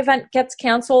 what if my event gets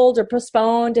canceled or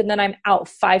postponed and then I'm out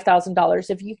 $5,000?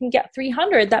 If you can get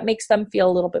 $300, that makes them feel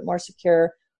a little bit more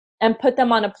secure and put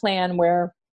them on a plan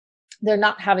where they're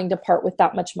not having to part with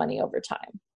that much money over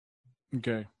time.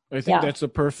 Okay. I think that's the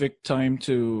perfect time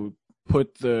to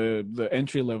put the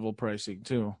entry-level pricing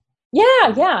too. Yeah.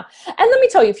 And let me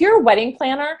tell you, if you're a wedding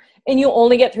planner and you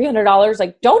only get $300,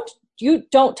 like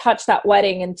don't touch that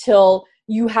wedding until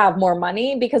you have more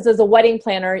money, because as a wedding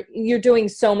planner, you're doing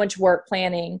so much work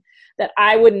planning that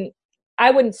I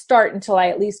wouldn't start until I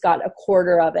at least got a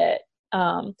quarter of it.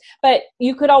 But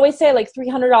you could always say like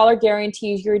 $300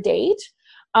 guarantees your date.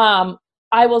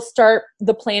 I will start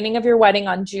the planning of your wedding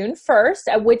on June 1st,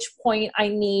 at which point I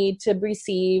need to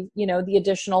receive, the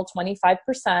additional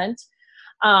 25%.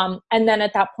 And then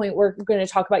at that point, we're going to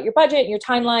talk about your budget and your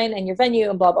timeline and your venue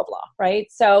and blah, blah, blah, right?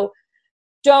 So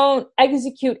don't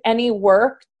execute any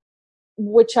work,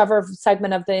 whichever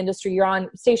segment of the industry you're on.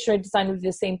 Stationery design would be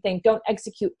the same thing. Don't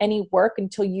execute any work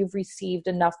until you've received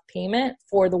enough payment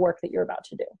for the work that you're about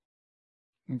to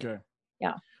do. Okay.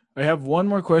 Yeah. I have one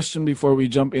more question before we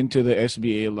jump into the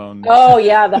SBA loan. Oh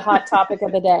yeah, the hot topic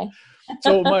of the day.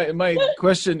 So my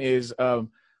question is,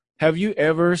 have you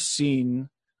ever seen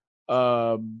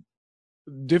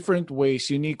different ways,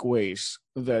 unique ways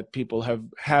that people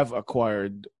have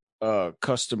acquired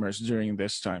customers during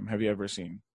this time? Have you ever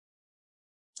seen?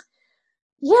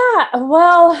 Yeah,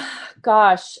 well,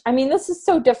 gosh, I mean, this is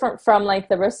so different from like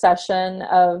the recession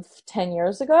of 10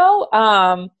 years ago.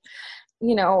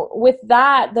 With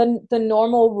that, the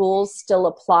normal rules still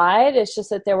applied. It's just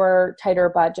that there were tighter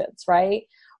budgets, right?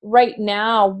 Right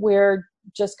now, we're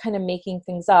just kind of making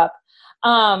things up.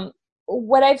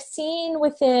 What I've seen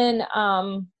within,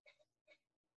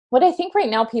 what I think right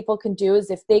now people can do is,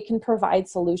 if they can provide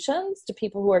solutions to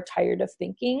people who are tired of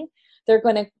thinking, they're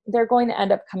going to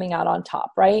end up coming out on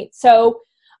top, right? So,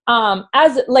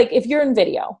 as like if you're in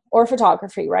video or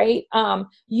photography, right?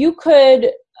 You could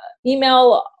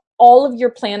email all of your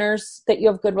planners that you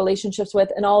have good relationships with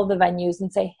and all of the venues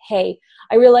and say, hey,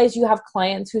 I realize you have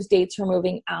clients whose dates are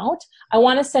moving out. I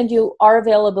want to send you our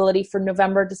availability for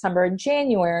November, December, and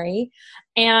January.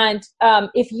 And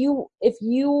if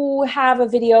you have a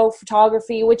video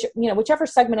photography, whichever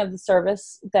segment of the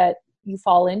service that you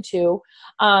fall into,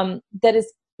 that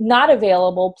is not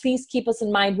available, please keep us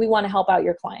in mind. We want to help out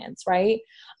your clients, right?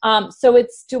 So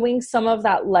it's doing some of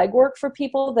that legwork for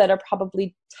people that are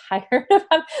probably tired of,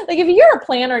 like if you're a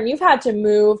planner and you've had to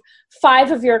move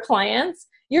 5 of your clients,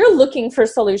 you're looking for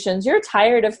solutions. You're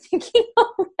tired of thinking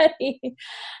already.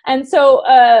 And so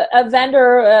a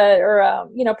vendor or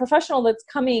a professional that's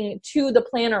coming to the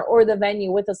planner or the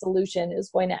venue with a solution is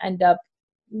going to end up,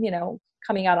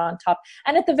 coming out on top.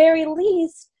 And at the very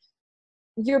least,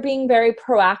 you're being very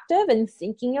proactive and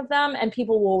thinking of them, and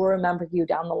people will remember you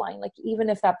down the line, like even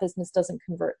if that business doesn't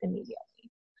convert immediately.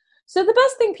 So the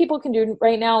best thing people can do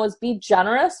right now is be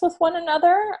generous with one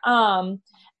another.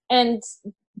 And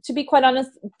to be quite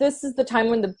honest, this is the time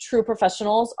when the true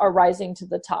professionals are rising to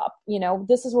the top.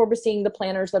 This is where we're seeing the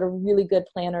planners that are really good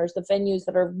planners, the venues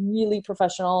that are really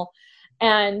professional,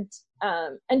 and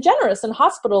and generous, and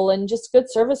hospital, and just good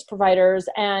service providers,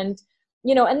 and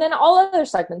and then all other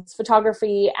segments,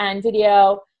 photography and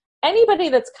video. Anybody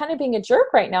that's kind of being a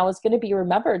jerk right now is going to be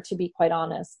remembered, to be quite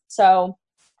honest. So,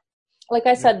 like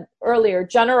I said earlier,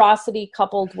 generosity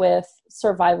coupled with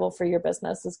survival for your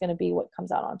business is going to be what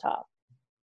comes out on top.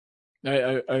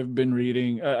 I've been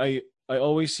reading. I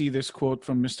always see this quote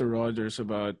from Mr. Rogers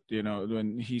about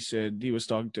when he said he was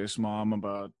talking to his mom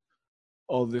about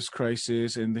all this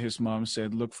crisis, and his mom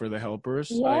said, "Look for the helpers."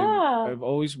 Yeah. I've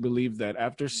always believed that.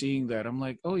 After seeing that, I'm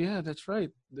like, oh yeah, that's right.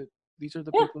 These are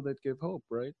the people that give hope,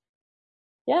 right?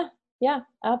 Yeah,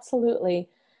 absolutely.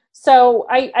 So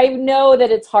I know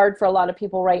that it's hard for a lot of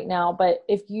people right now, but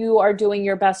if you are doing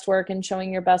your best work and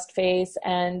showing your best face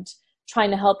and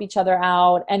trying to help each other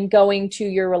out and going to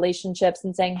your relationships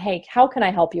and saying, hey, how can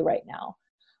I help you right now?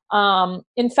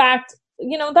 In fact,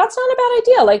 that's not a bad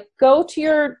idea. Like, go to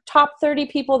your top 30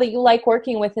 people that you like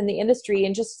working with in the industry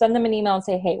and just send them an email and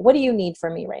say, hey, what do you need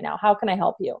from me right now? How can I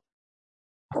help you?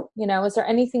 Is there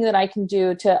anything that I can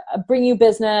do to bring you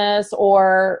business?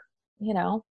 Or,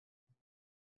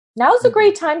 now's a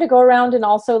great time to go around and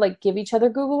also like give each other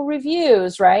Google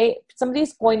reviews, right?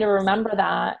 Somebody's going to remember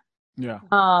that. Yeah.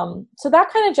 So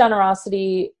that kind of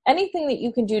generosity, anything that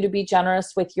you can do to be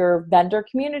generous with your vendor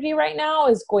community right now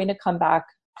is going to come back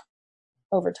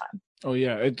over time. Oh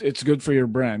yeah, it's good for your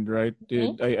brand, right?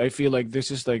 Mm-hmm. I feel like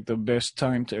this is like the best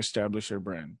time to establish your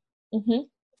brand. Mm-hmm.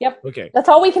 Yep. Okay. That's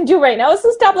all we can do right now is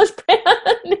establish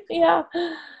brand. Yeah.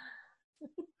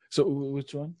 So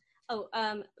which one? Oh,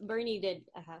 Bernie did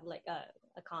have like a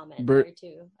comment or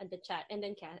two in the chat, and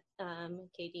then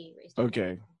Katie raised her hand.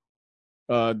 Okay.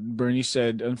 Bernie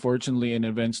said, unfortunately, in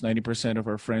events, 90% of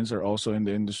our friends are also in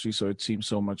the industry, so it seems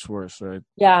so much worse, right?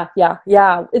 Yeah.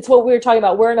 It's what we were talking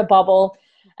about. We're in a bubble,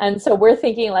 and so we're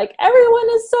thinking like everyone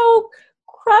is so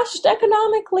crushed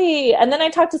economically. And then I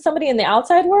talked to somebody in the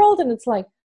outside world, and it's like,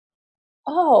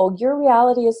 oh, your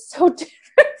reality is so different.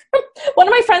 One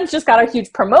of my friends just got a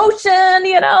huge promotion,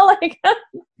 like.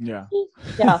 Yeah.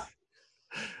 Yeah.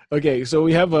 Okay, so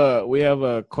we have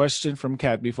a question from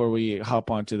Kat before we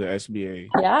hop on to the SBA.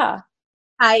 Yeah.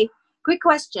 Hi, quick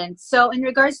question. So in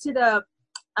regards to the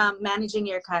managing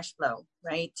your cash flow,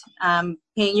 right?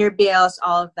 Paying your bills,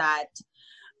 all of that.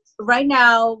 Right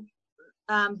now,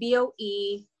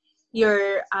 BOE,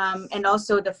 and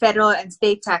also the federal and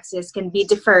state taxes can be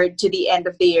deferred to the end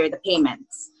of the year, the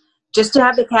payments. Just to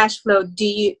have the cash flow,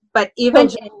 but even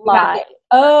July.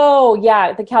 Oh,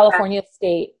 yeah, the California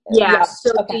state. Yeah.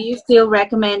 So do you still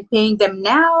recommend paying them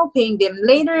now, paying them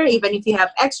later? Even if you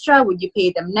have extra, would you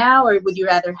pay them now, or would you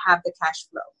rather have the cash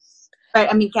flow?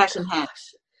 Cash in hand.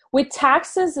 With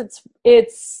taxes,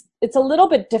 it's a little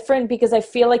bit different because I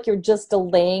feel like you're just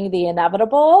delaying the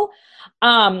inevitable.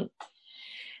 I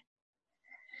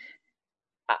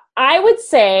would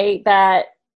say that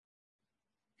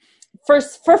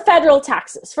for federal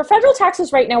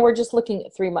taxes right now, we're just looking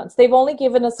at 3 months. They've only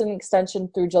given us an extension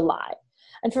through July.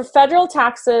 And for federal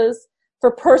taxes,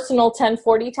 for personal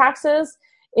 1040 taxes,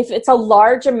 if it's a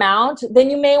large amount, then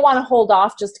you may want to hold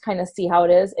off just to kind of see how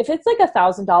it is. If it's like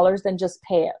 $1,000, then just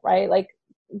pay it, right?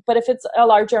 But if it's a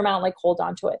larger amount, hold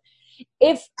on to it.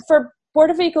 If for Board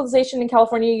of Equalization in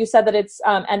California, you said that it's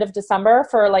end of December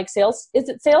for sales. Is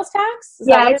it sales tax?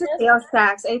 It's a sales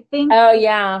tax. I think. Oh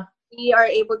yeah. We are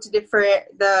able to defer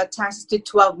the taxes to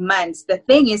 12 months. The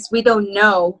thing is, we don't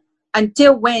know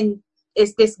until when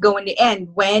is this going to end?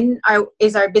 When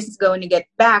is our business going to get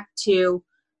back to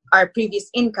our previous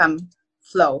income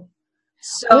flow?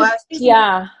 So I was thinking,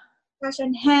 cash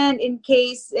on hand in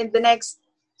case in the next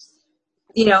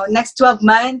 12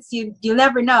 months, you'll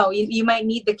never know. You might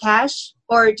need the cash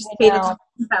or just pay the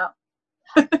taxes out.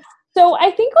 So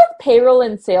I think with payroll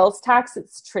and sales tax,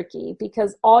 it's tricky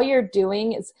because all you're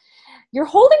doing is you're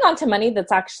holding on to money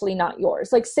that's actually not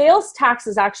yours. Sales tax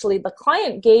is actually the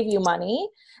client gave you money.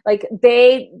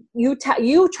 You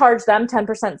charge them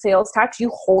 10% sales tax,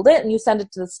 you hold it and you send it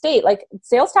to the state.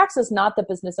 Sales tax is not the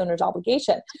business owner's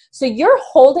obligation. So you're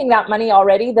holding that money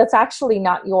already that's actually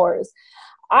not yours.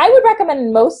 I would recommend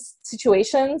in most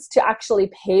situations to actually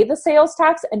pay the sales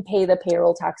tax and pay the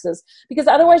payroll taxes, because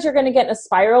otherwise you're going to get in a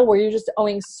spiral where you're just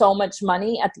owing so much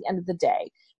money at the end of the day.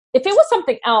 If it was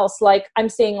something else, I'm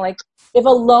saying, if a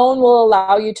loan will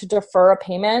allow you to defer a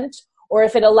payment, or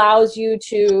if it allows you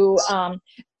to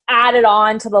add it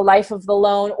on to the life of the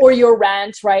loan or your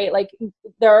rent, right?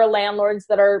 There are landlords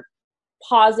that are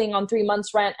pausing on 3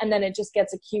 months rent and then it just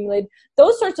gets accumulated.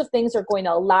 Those sorts of things are going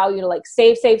to allow you to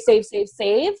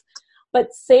save.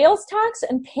 But sales tax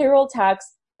and payroll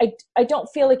tax, I don't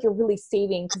feel like you're really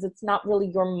saving because it's not really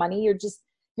your money. You're just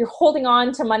you're holding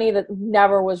on to money that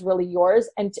never was really yours.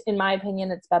 And in my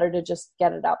opinion, it's better to just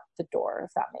get it out the door,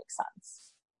 if that makes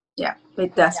sense. Yeah,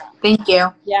 it does. Thank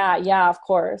you. Yeah, of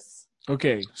course.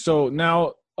 Okay, so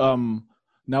now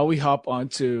we hop on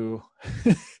to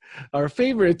our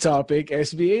favorite topic,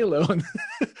 SBA loan.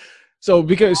 So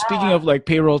because speaking of like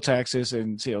payroll taxes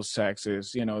and sales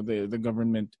taxes, the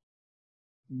government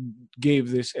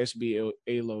gave this SBA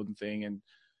loan thing,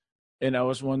 and I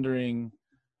was wondering,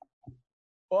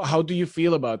 how do you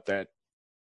feel about that?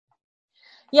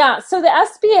 Yeah, so the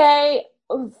SBA,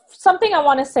 something I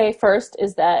want to say first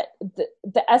is that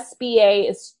the SBA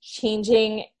is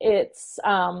changing its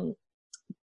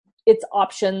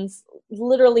options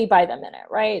literally by the minute,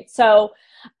 right? So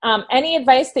any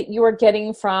advice that you are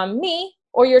getting from me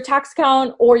or your tax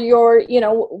account or your,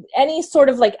 any sort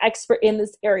of like expert in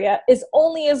this area is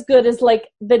only as good as like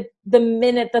the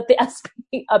minute that the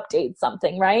SBA updates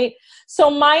something, right? So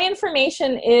my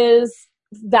information is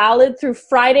valid through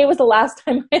Friday was the last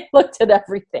time I looked at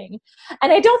everything.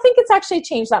 And I don't think it's actually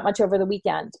changed that much over the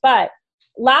weekend, but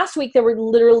last week there were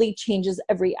literally changes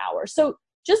every hour. So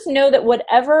just know that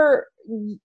whatever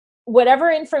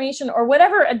information or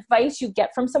whatever advice you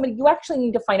get from somebody, you actually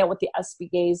need to find out what the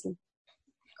SBA's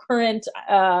current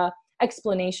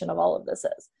explanation of all of this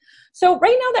is. So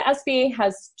right now the SBA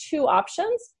has two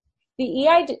options. The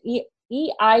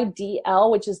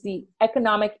EIDL, which is the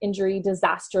Economic Injury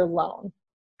Disaster Loan.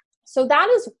 So that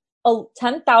is a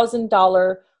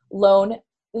 $10,000 loan.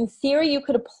 In theory, you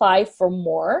could apply for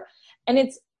more, and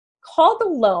it's called a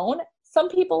loan. Some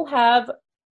people have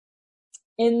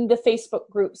in the Facebook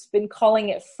groups been calling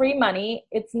it free money.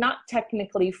 It's not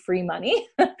technically free money.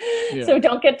 So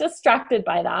don't get distracted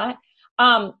by that.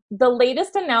 The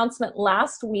latest announcement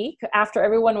last week, after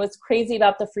everyone was crazy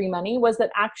about the free money, was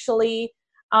that actually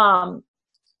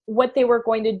what they were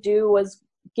going to do was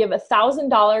give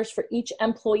 $1,000 for each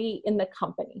employee in the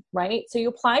company, right? So you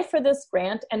apply for this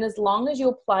grant, and as long as you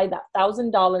apply that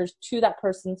 $1,000 to that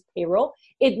person's payroll,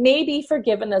 it may be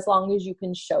forgiven as long as you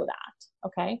can show that,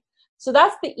 okay? So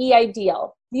that's the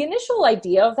EIDL. The initial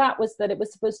idea of that was that it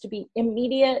was supposed to be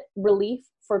immediate relief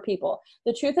for people.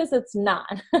 The truth is it's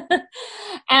not.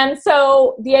 And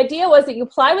so the idea was that you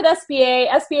apply with SBA.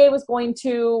 SBA was going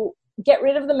to get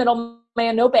rid of the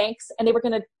middleman, no banks, and they were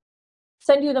going to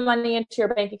send you the money into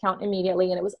your bank account immediately.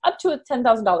 And it was up to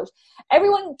 $10,000.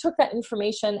 Everyone took that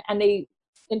information and they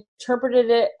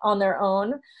interpreted it on their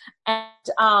own.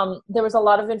 And there was a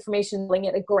lot of information linked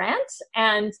it a grant,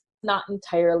 and not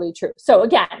entirely true. So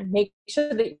again, make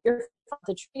sure that you're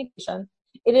the communication.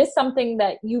 It is something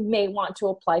that you may want to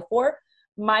apply for.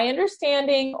 My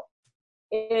understanding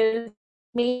is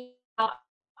maybe not,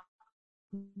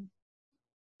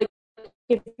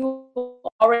 if you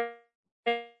already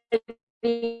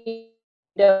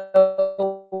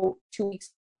know 2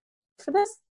 weeks for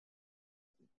this,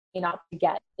 may not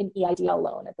get an EIDL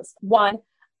loan at this one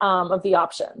of the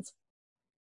options.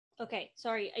 Okay,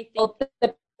 sorry. I think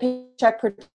the Paycheck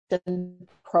Protection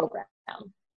Program.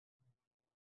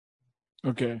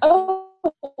 Okay. Oh,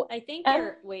 I think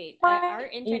our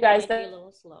internet might be a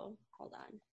little slow. Hold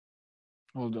on.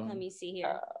 Let me see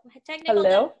here.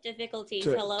 Technical difficulties.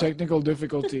 Hello? Technical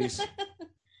difficulties.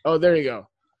 Oh, there you go.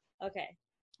 Okay.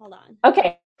 Hold on.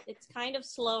 Okay. It's kind of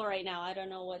slow right now. I don't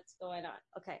know what's going on.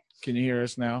 Okay. Can you hear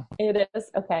us now? It is.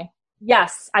 Okay.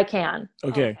 Yes, I can.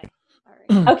 Okay. All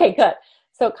right. Okay, good.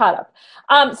 So caught up.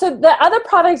 So the other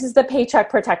product is the Paycheck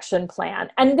Protection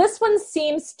Plan. And this one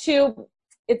seems to,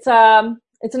 it's an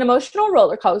emotional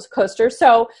roller coaster.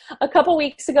 So a couple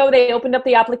weeks ago, they opened up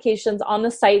the applications on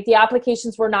the site. The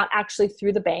applications were not actually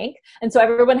through the bank. And so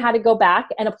everyone had to go back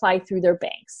and apply through their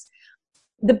banks.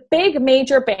 The big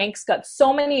major banks got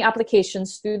so many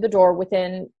applications through the door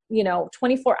within,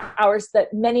 24 hours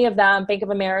that many of them, Bank of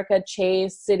America,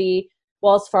 Chase, Citi,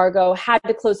 Wells Fargo, had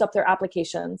to close up their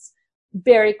applications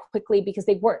very quickly because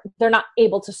they're not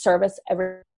able to service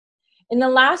every. In the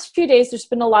last few days, there's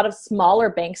been a lot of smaller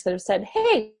banks that have said,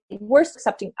 hey, we're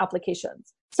accepting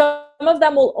applications. Some of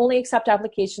them will only accept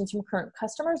applications from current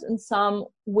customers, and some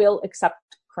will accept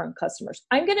current customers.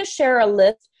 I'm going to share a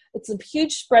list. It's a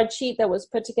huge spreadsheet that was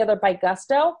put together by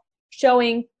Gusto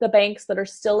showing the banks that are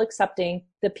still accepting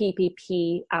the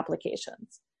PPP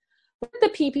applications. What the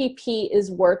PPP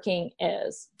is working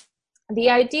is, the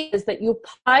idea is that you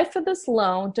apply for this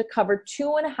loan to cover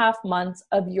 2.5 months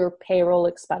of your payroll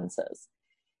expenses.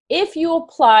 If you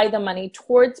apply the money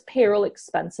towards payroll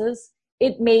expenses,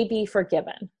 it may be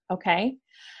forgiven, okay?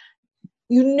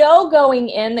 Going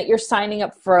in that you're signing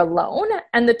up for a loan,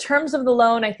 and the terms of the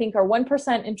loan, I think, are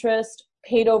 1% interest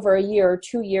paid over a year or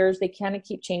 2 years. They kind of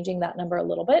keep changing that number a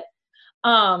little bit.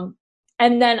 And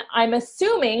And then I'm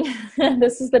assuming,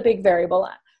 this is the big variable,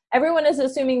 everyone is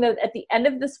assuming that at the end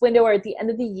of this window or at the end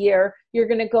of the year, you're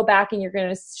going to go back and you're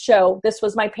going to show, this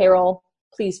was my payroll,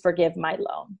 please forgive my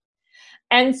loan.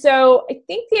 And so I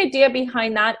think the idea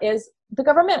behind that is the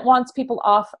government wants people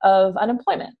off of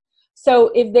unemployment.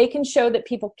 So if they can show that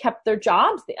people kept their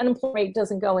jobs, the unemployment rate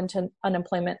doesn't go into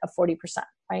unemployment of 40%,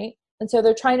 right? And so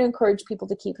they're trying to encourage people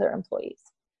to keep their employees.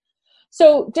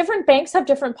 So different banks have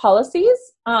different policies.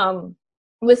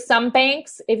 With some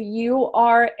banks, if you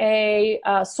are a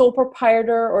sole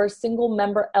proprietor or a single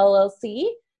member LLC,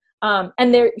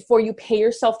 and therefore you pay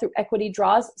yourself through equity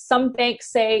draws, some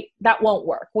banks say that won't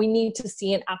work. We need to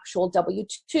see an actual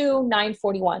W-2,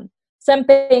 941. Some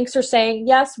banks are saying,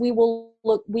 yes, we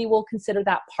will consider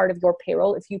that part of your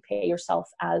payroll if you pay yourself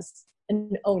as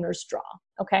an owner's draw,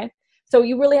 okay? So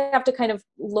you really have to kind of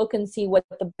look and see what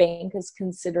the bank is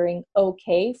considering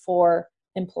okay for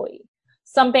employee.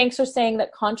 Some banks are saying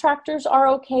that contractors are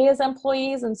okay as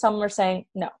employees, and some are saying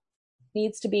no,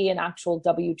 needs to be an actual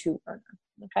W-2 earner,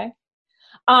 okay?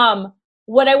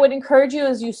 What I would encourage you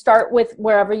is you start with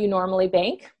wherever you normally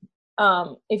bank.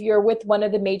 If you're with one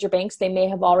of the major banks, they may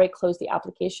have already closed the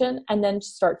application, and then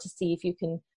start to see if you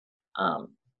can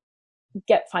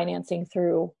get financing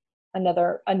through a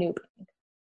new bank.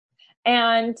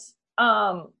 And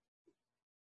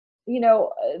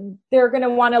they're going to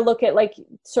want to look at like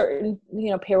certain,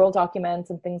 payroll documents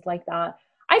and things like that.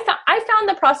 I found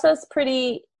the process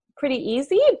pretty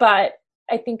easy, but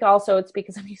I think also it's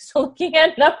because I'm used to looking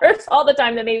at numbers all the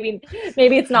time that maybe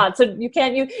it's not. So you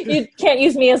can't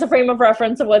use me as a frame of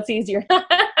reference of what's easier.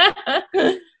 I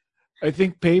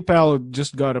think PayPal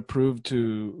just got approved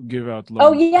to give out loans.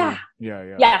 Oh yeah.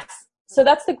 Yeah. Yes. So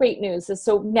that's the great news.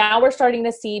 So now we're starting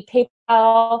to see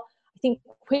PayPal. I think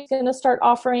Quick's going to start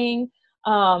offering.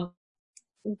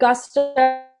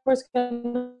 Gusto was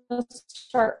going to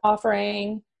start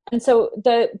offering. And so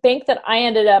the bank that I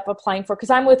ended up applying for, because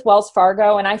I'm with Wells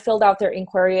Fargo, and I filled out their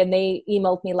inquiry, and they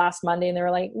emailed me last Monday, and they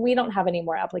were like, we don't have any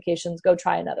more applications. Go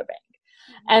try another bank.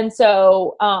 And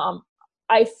so a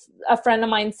friend of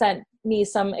mine sent me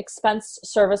some expense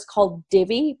service called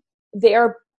Divvy.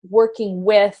 They're working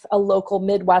with a local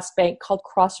Midwest bank called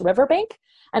Cross River Bank.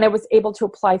 And I was able to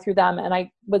apply through them. And I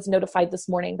was notified this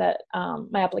morning that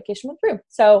my application went through.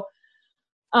 So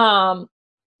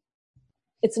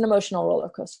it's an emotional roller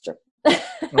coaster.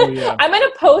 Oh, yeah. I'm going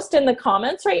to post in the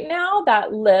comments right now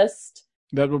that list.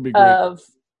 That would be great. Of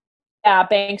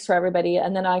banks for everybody.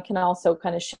 And then I can also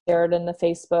kind of share it in the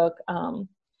Facebook.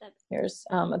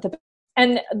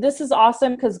 And this is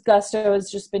awesome because Gusto has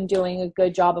just been doing a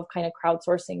good job of kind of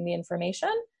crowdsourcing the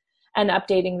information and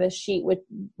updating this sheet with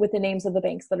the names of the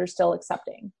banks that are still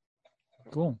accepting.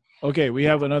 Cool. Okay, we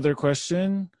have another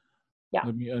question. Yeah.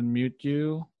 Let me unmute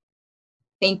you.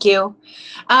 Thank you.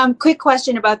 Quick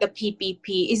question about the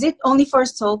PPP. Is it only for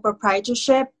sole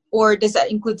proprietorship, or does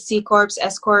that include C Corps,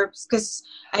 S Corps? Because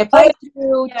I applied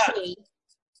through Trade,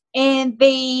 and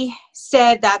they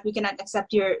said that we cannot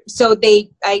accept your. So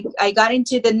I got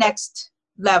into the next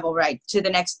level, right, to the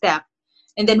next step.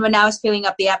 And then when I was filling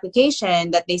up the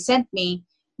application that they sent me,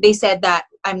 they said that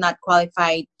I'm not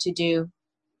qualified to do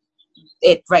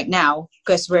it right now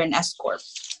because we're an S Corp.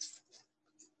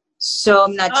 So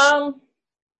I'm not sure.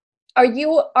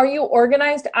 Are you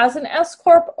organized as an S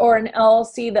Corp or an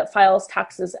LLC that files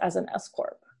taxes as an S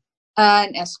Corp?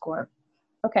 An S Corp.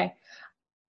 Okay.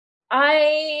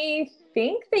 I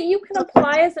think that you can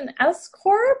apply as an S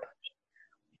Corp.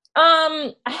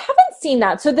 I haven't seen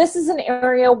that. So this is an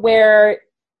area where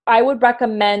I would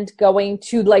recommend going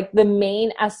to like the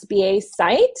main SBA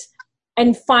site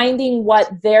and finding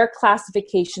what their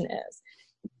classification is.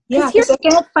 Yeah, because I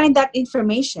cannot find that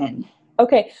information.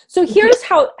 Okay, so here's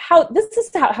how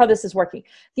this is working.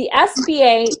 The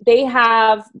SBA, they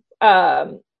have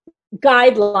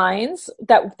guidelines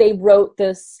that they wrote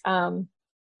this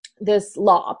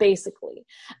law basically,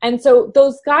 and so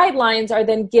those guidelines are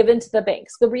then given to the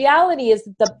banks. The reality is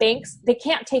that the banks, they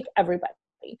can't take everybody,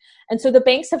 and so the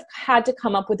banks have had to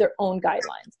come up with their own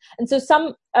guidelines. And so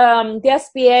some the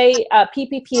SBA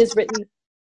PPP is written.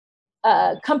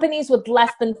 Companies with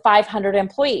less than 500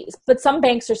 employees. But some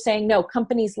banks are saying, no,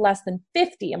 companies less than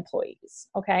 50 employees,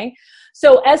 okay?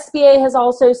 So SBA has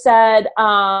also said,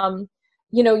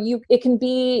 it can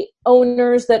be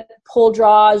owners that pull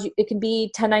draws, it can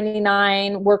be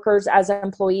 1099 workers as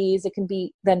employees, it can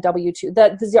be then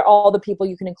W-2. These are all the people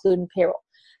you can include in payroll.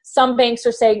 Some banks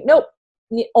are saying, nope,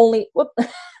 only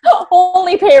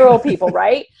payroll people,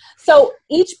 right? So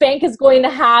each bank is going to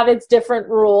have its different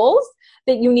rules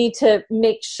that you need to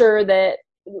make sure that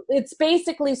it's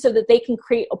basically so that they can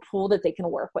create a pool that they can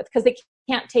work with, because they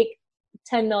can't take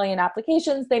 10 million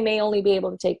applications, they may only be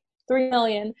able to take 3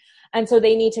 million. And so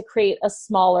they need to create a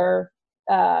smaller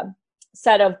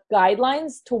set of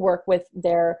guidelines to work with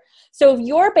their. So if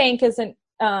your bank isn't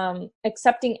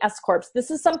accepting S Corps, this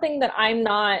is something that I'm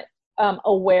not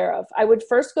aware of. I would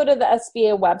first go to the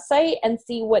SBA website and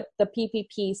see what the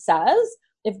PPP says,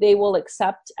 if they will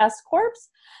accept S Corps.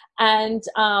 And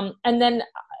then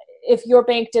if your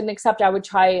bank didn't accept, I would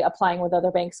try applying with other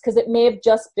banks, because it may have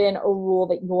just been a rule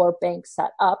that your bank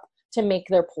set up to make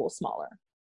their pool smaller.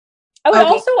 I would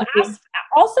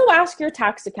also ask your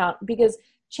tax accountant, because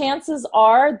chances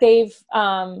are they've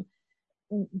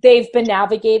been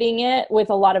navigating it with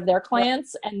a lot of their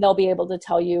clients, and they'll be able to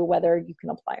tell you whether you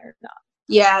can apply or not.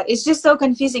 Yeah, it's just so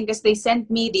confusing because they sent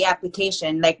me the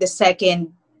application, like the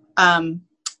second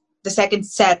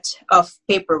set of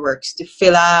paperwork to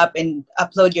fill up and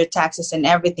upload your taxes and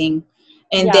everything.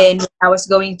 And then I was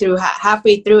going through,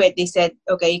 halfway through it, they said,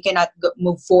 okay, you cannot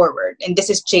move forward. And this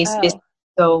is Chase Business.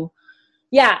 So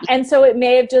yeah, and so it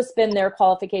may have just been their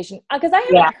qualification, because I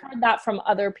haven't heard that from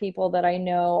other people that I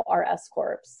know are S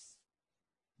Corps.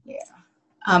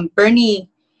 Yeah. Bernie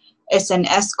is an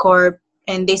S Corp,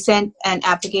 and they sent an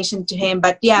application to him.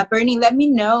 But yeah, Bernie, let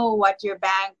me know what your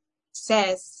bank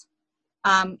says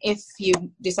if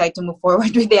you decide to move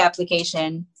forward with the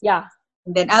application. Yeah.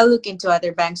 And then I'll look into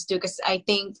other banks too, because I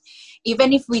think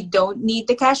even if we don't need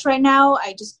the cash right now,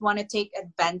 I just want to take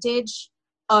advantage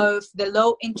of the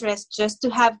low interest just to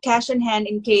have cash in hand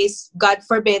in case, God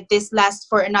forbid, this lasts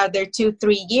for another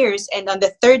 2-3 years. And on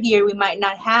the third year, we might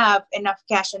not have enough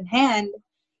cash in hand.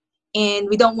 And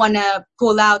we don't want to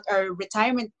pull out our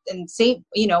retirement and save,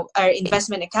 our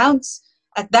investment accounts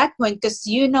at that point, because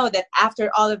you know that after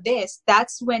all of this,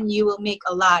 that's when you will make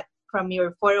a lot from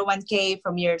your 401k,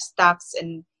 from your stocks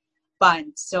and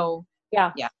bonds. So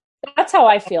yeah, that's how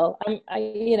I feel.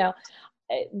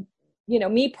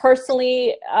 Me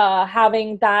personally,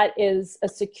 having that is a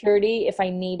security if I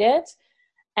need it.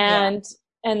 And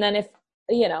then if,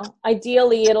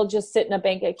 ideally it'll just sit in a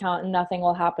bank account and nothing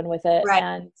will happen with it.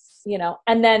 Right.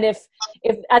 And then if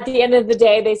at the end of the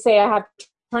day they say I have to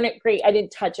turn it, great, I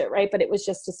didn't touch it, right? But it was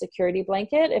just a security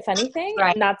blanket, if anything.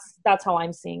 Right. And that's how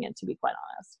I'm seeing it, to be quite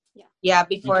honest. Yeah,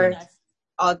 before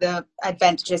all the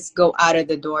advantages go out of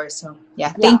the door. So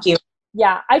thank you.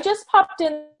 Yeah, I just popped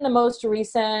in the most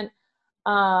recent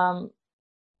SBA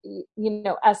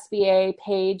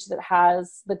page that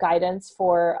has the guidance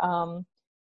for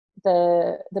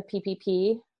the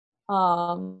PPP,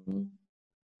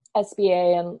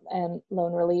 SBA and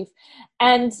loan relief.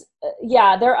 And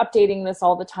they're updating this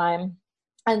all the time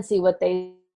and see what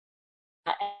you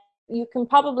can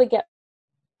probably get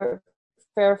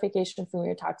verification from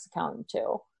your tax accountant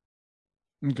too.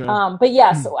 Okay. But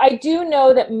yes, I do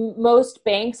know that most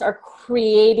banks are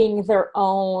creating their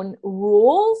own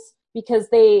rules because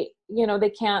they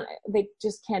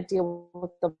just can't deal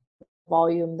with the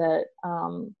volume that,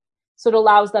 so it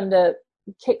allows them to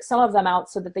kick some of them out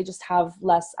so that they just have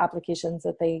less applications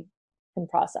that they can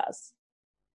process.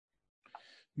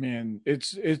 Man,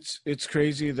 it's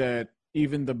crazy that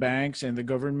even the banks and the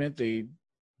government, they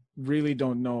really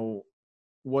don't know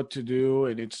what to do,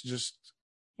 and it's just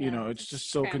it's just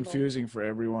so confusing for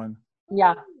everyone.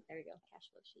 Yeah. There we go. Cash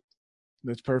flow sheet.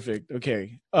 That's perfect.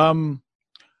 Okay.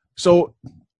 So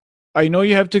I know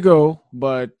you have to go,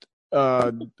 but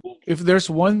if there's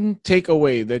one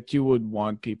takeaway that you would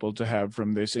want people to have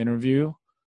from this interview,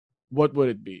 what would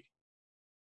it be?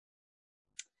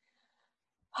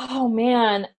 Oh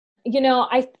man,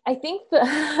 I think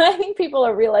I think people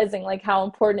are realizing like how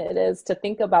important it is to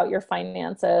think about your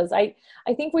finances. I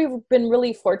think we've been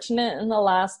really fortunate in the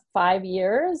last 5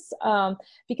 years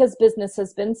because business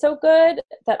has been so good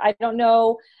that I don't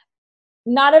know,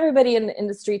 not everybody in the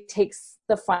industry takes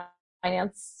the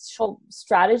financial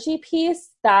strategy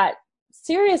piece that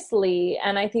seriously.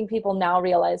 And I think people now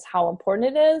realize how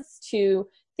important it is to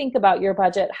think about your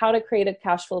budget, how to create a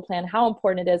cash flow plan, how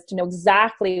important it is to know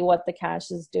exactly what the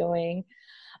cash is doing.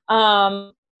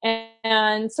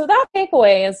 And so that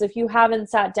takeaway is, if you haven't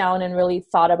sat down and really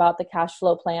thought about the cash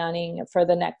flow planning for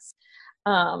the next,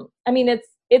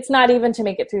 it's not even to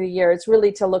make it through the year. It's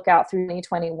really to look out through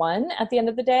 2021 at the end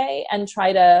of the day and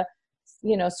try to,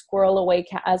 squirrel away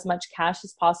as much cash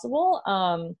as possible.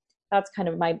 That's kind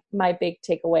of my big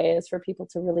takeaway, is for people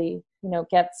to really,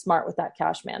 get smart with that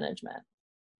cash management.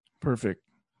 Perfect.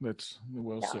 That's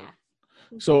well said.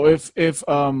 So if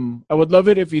I would love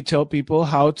it if you tell people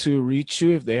how to reach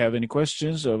you if they have any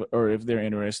questions or if they're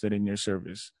interested in your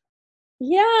service.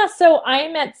 Yeah, so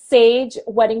I'm at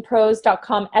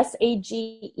sageweddingpros.com,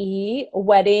 SAGE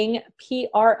wedding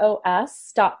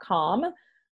pros.com.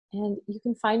 And you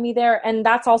can find me there. And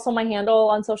that's also my handle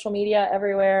on social media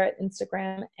everywhere at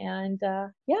Instagram. And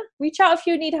yeah, reach out if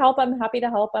you need help. I'm happy to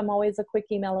help. I'm always a quick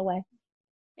email away.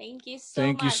 Thank you so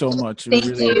Thank much. you so much. We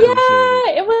Thank really you. appreciate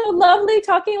it. Yeah, it was lovely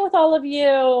talking with all of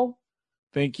you.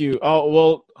 Thank you. Oh,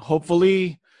 well,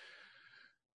 hopefully,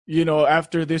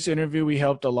 after this interview, we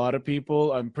helped a lot of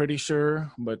people, I'm pretty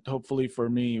sure. But hopefully for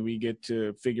me, we get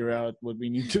to figure out what we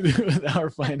need to do with our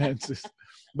finances.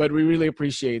 But we really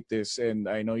appreciate this. And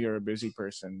I know you're a busy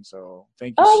person. So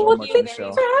thank you so much, Thanks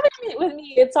Michelle. for having me with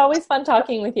me. It's always fun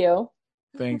talking with you.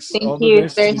 Thanks. Thank All the you.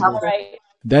 best Very to you. helpful. All right.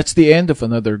 That's the end of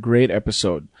another great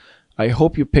episode. I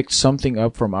hope you picked something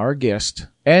up from our guest.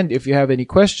 And if you have any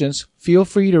questions, feel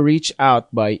free to reach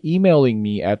out by emailing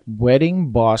me at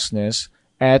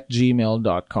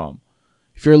weddingbossness@gmail.com.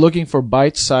 If you're looking for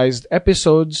bite-sized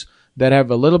episodes that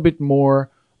have a little bit more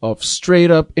of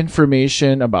straight-up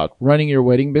information about running your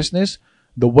wedding business,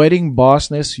 the Wedding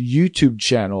Bossness YouTube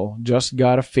channel just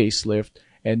got a facelift.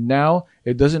 And now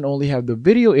it doesn't only have the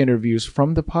video interviews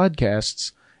from the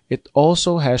podcasts, it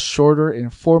also has shorter,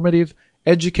 informative,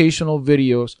 educational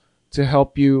videos to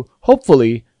help you,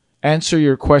 hopefully, answer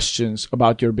your questions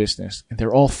about your business. And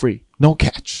they're all free. No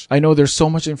catch. I know there's so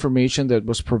much information that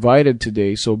was provided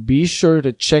today, so be sure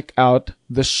to check out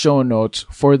the show notes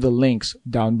for the links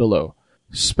down below.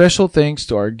 Special thanks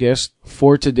to our guest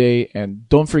for today, and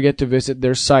don't forget to visit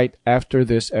their site after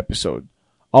this episode.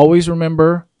 Always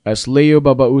remember, as Leo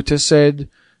Babauta said,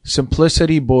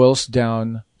 simplicity boils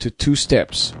down to 2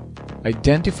 steps.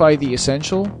 Identify the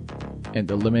essential and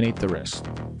eliminate the rest.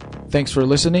 Thanks for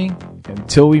listening.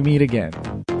 Until we meet again.